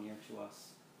draw near to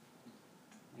us.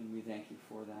 And we thank you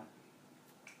for that.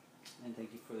 And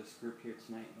thank you for this group here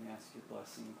tonight. And we ask your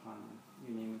blessing upon them.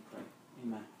 In your name we pray.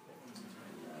 Amen.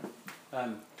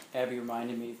 Abby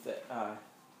reminded me that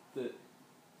the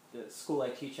school I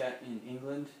teach at in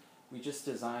England, we just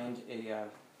designed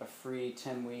a free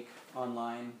 10-week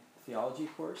online theology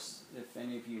course. If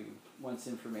any of you wants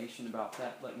information about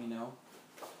that, let me know.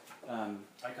 I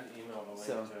can email the link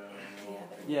so, to.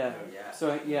 Yeah.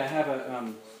 So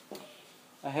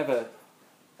I have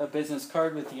a business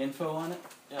card with the info on it.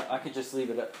 Yeah, I could just leave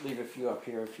a few up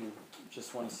here if you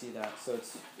just want to see that. So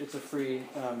it's a free.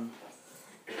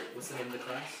 What's the name of the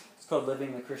class? It's called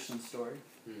Living the Christian Story.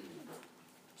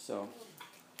 So.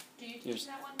 Do you teach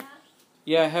that one, Matt?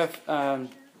 Yeah, I have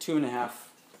 2.5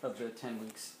 of the 10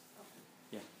 weeks.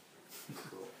 Yeah.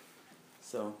 Cool.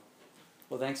 So,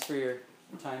 well, thanks for your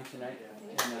time tonight. Yeah.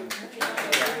 And,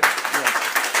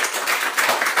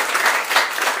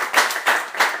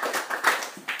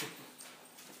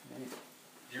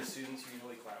 Your students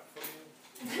usually clap for you?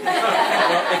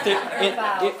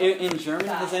 Well, in Germany,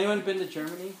 has anyone been to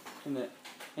Germany in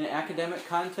an academic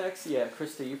context? Yeah,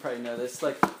 Krista, you probably know this.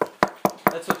 Like,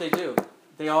 that's what they do.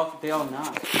 They all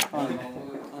nod.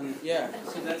 Yeah.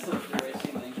 So that's the way I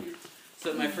say thank you. So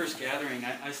at my first gathering,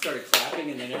 I started clapping,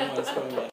 and then everyone's going like.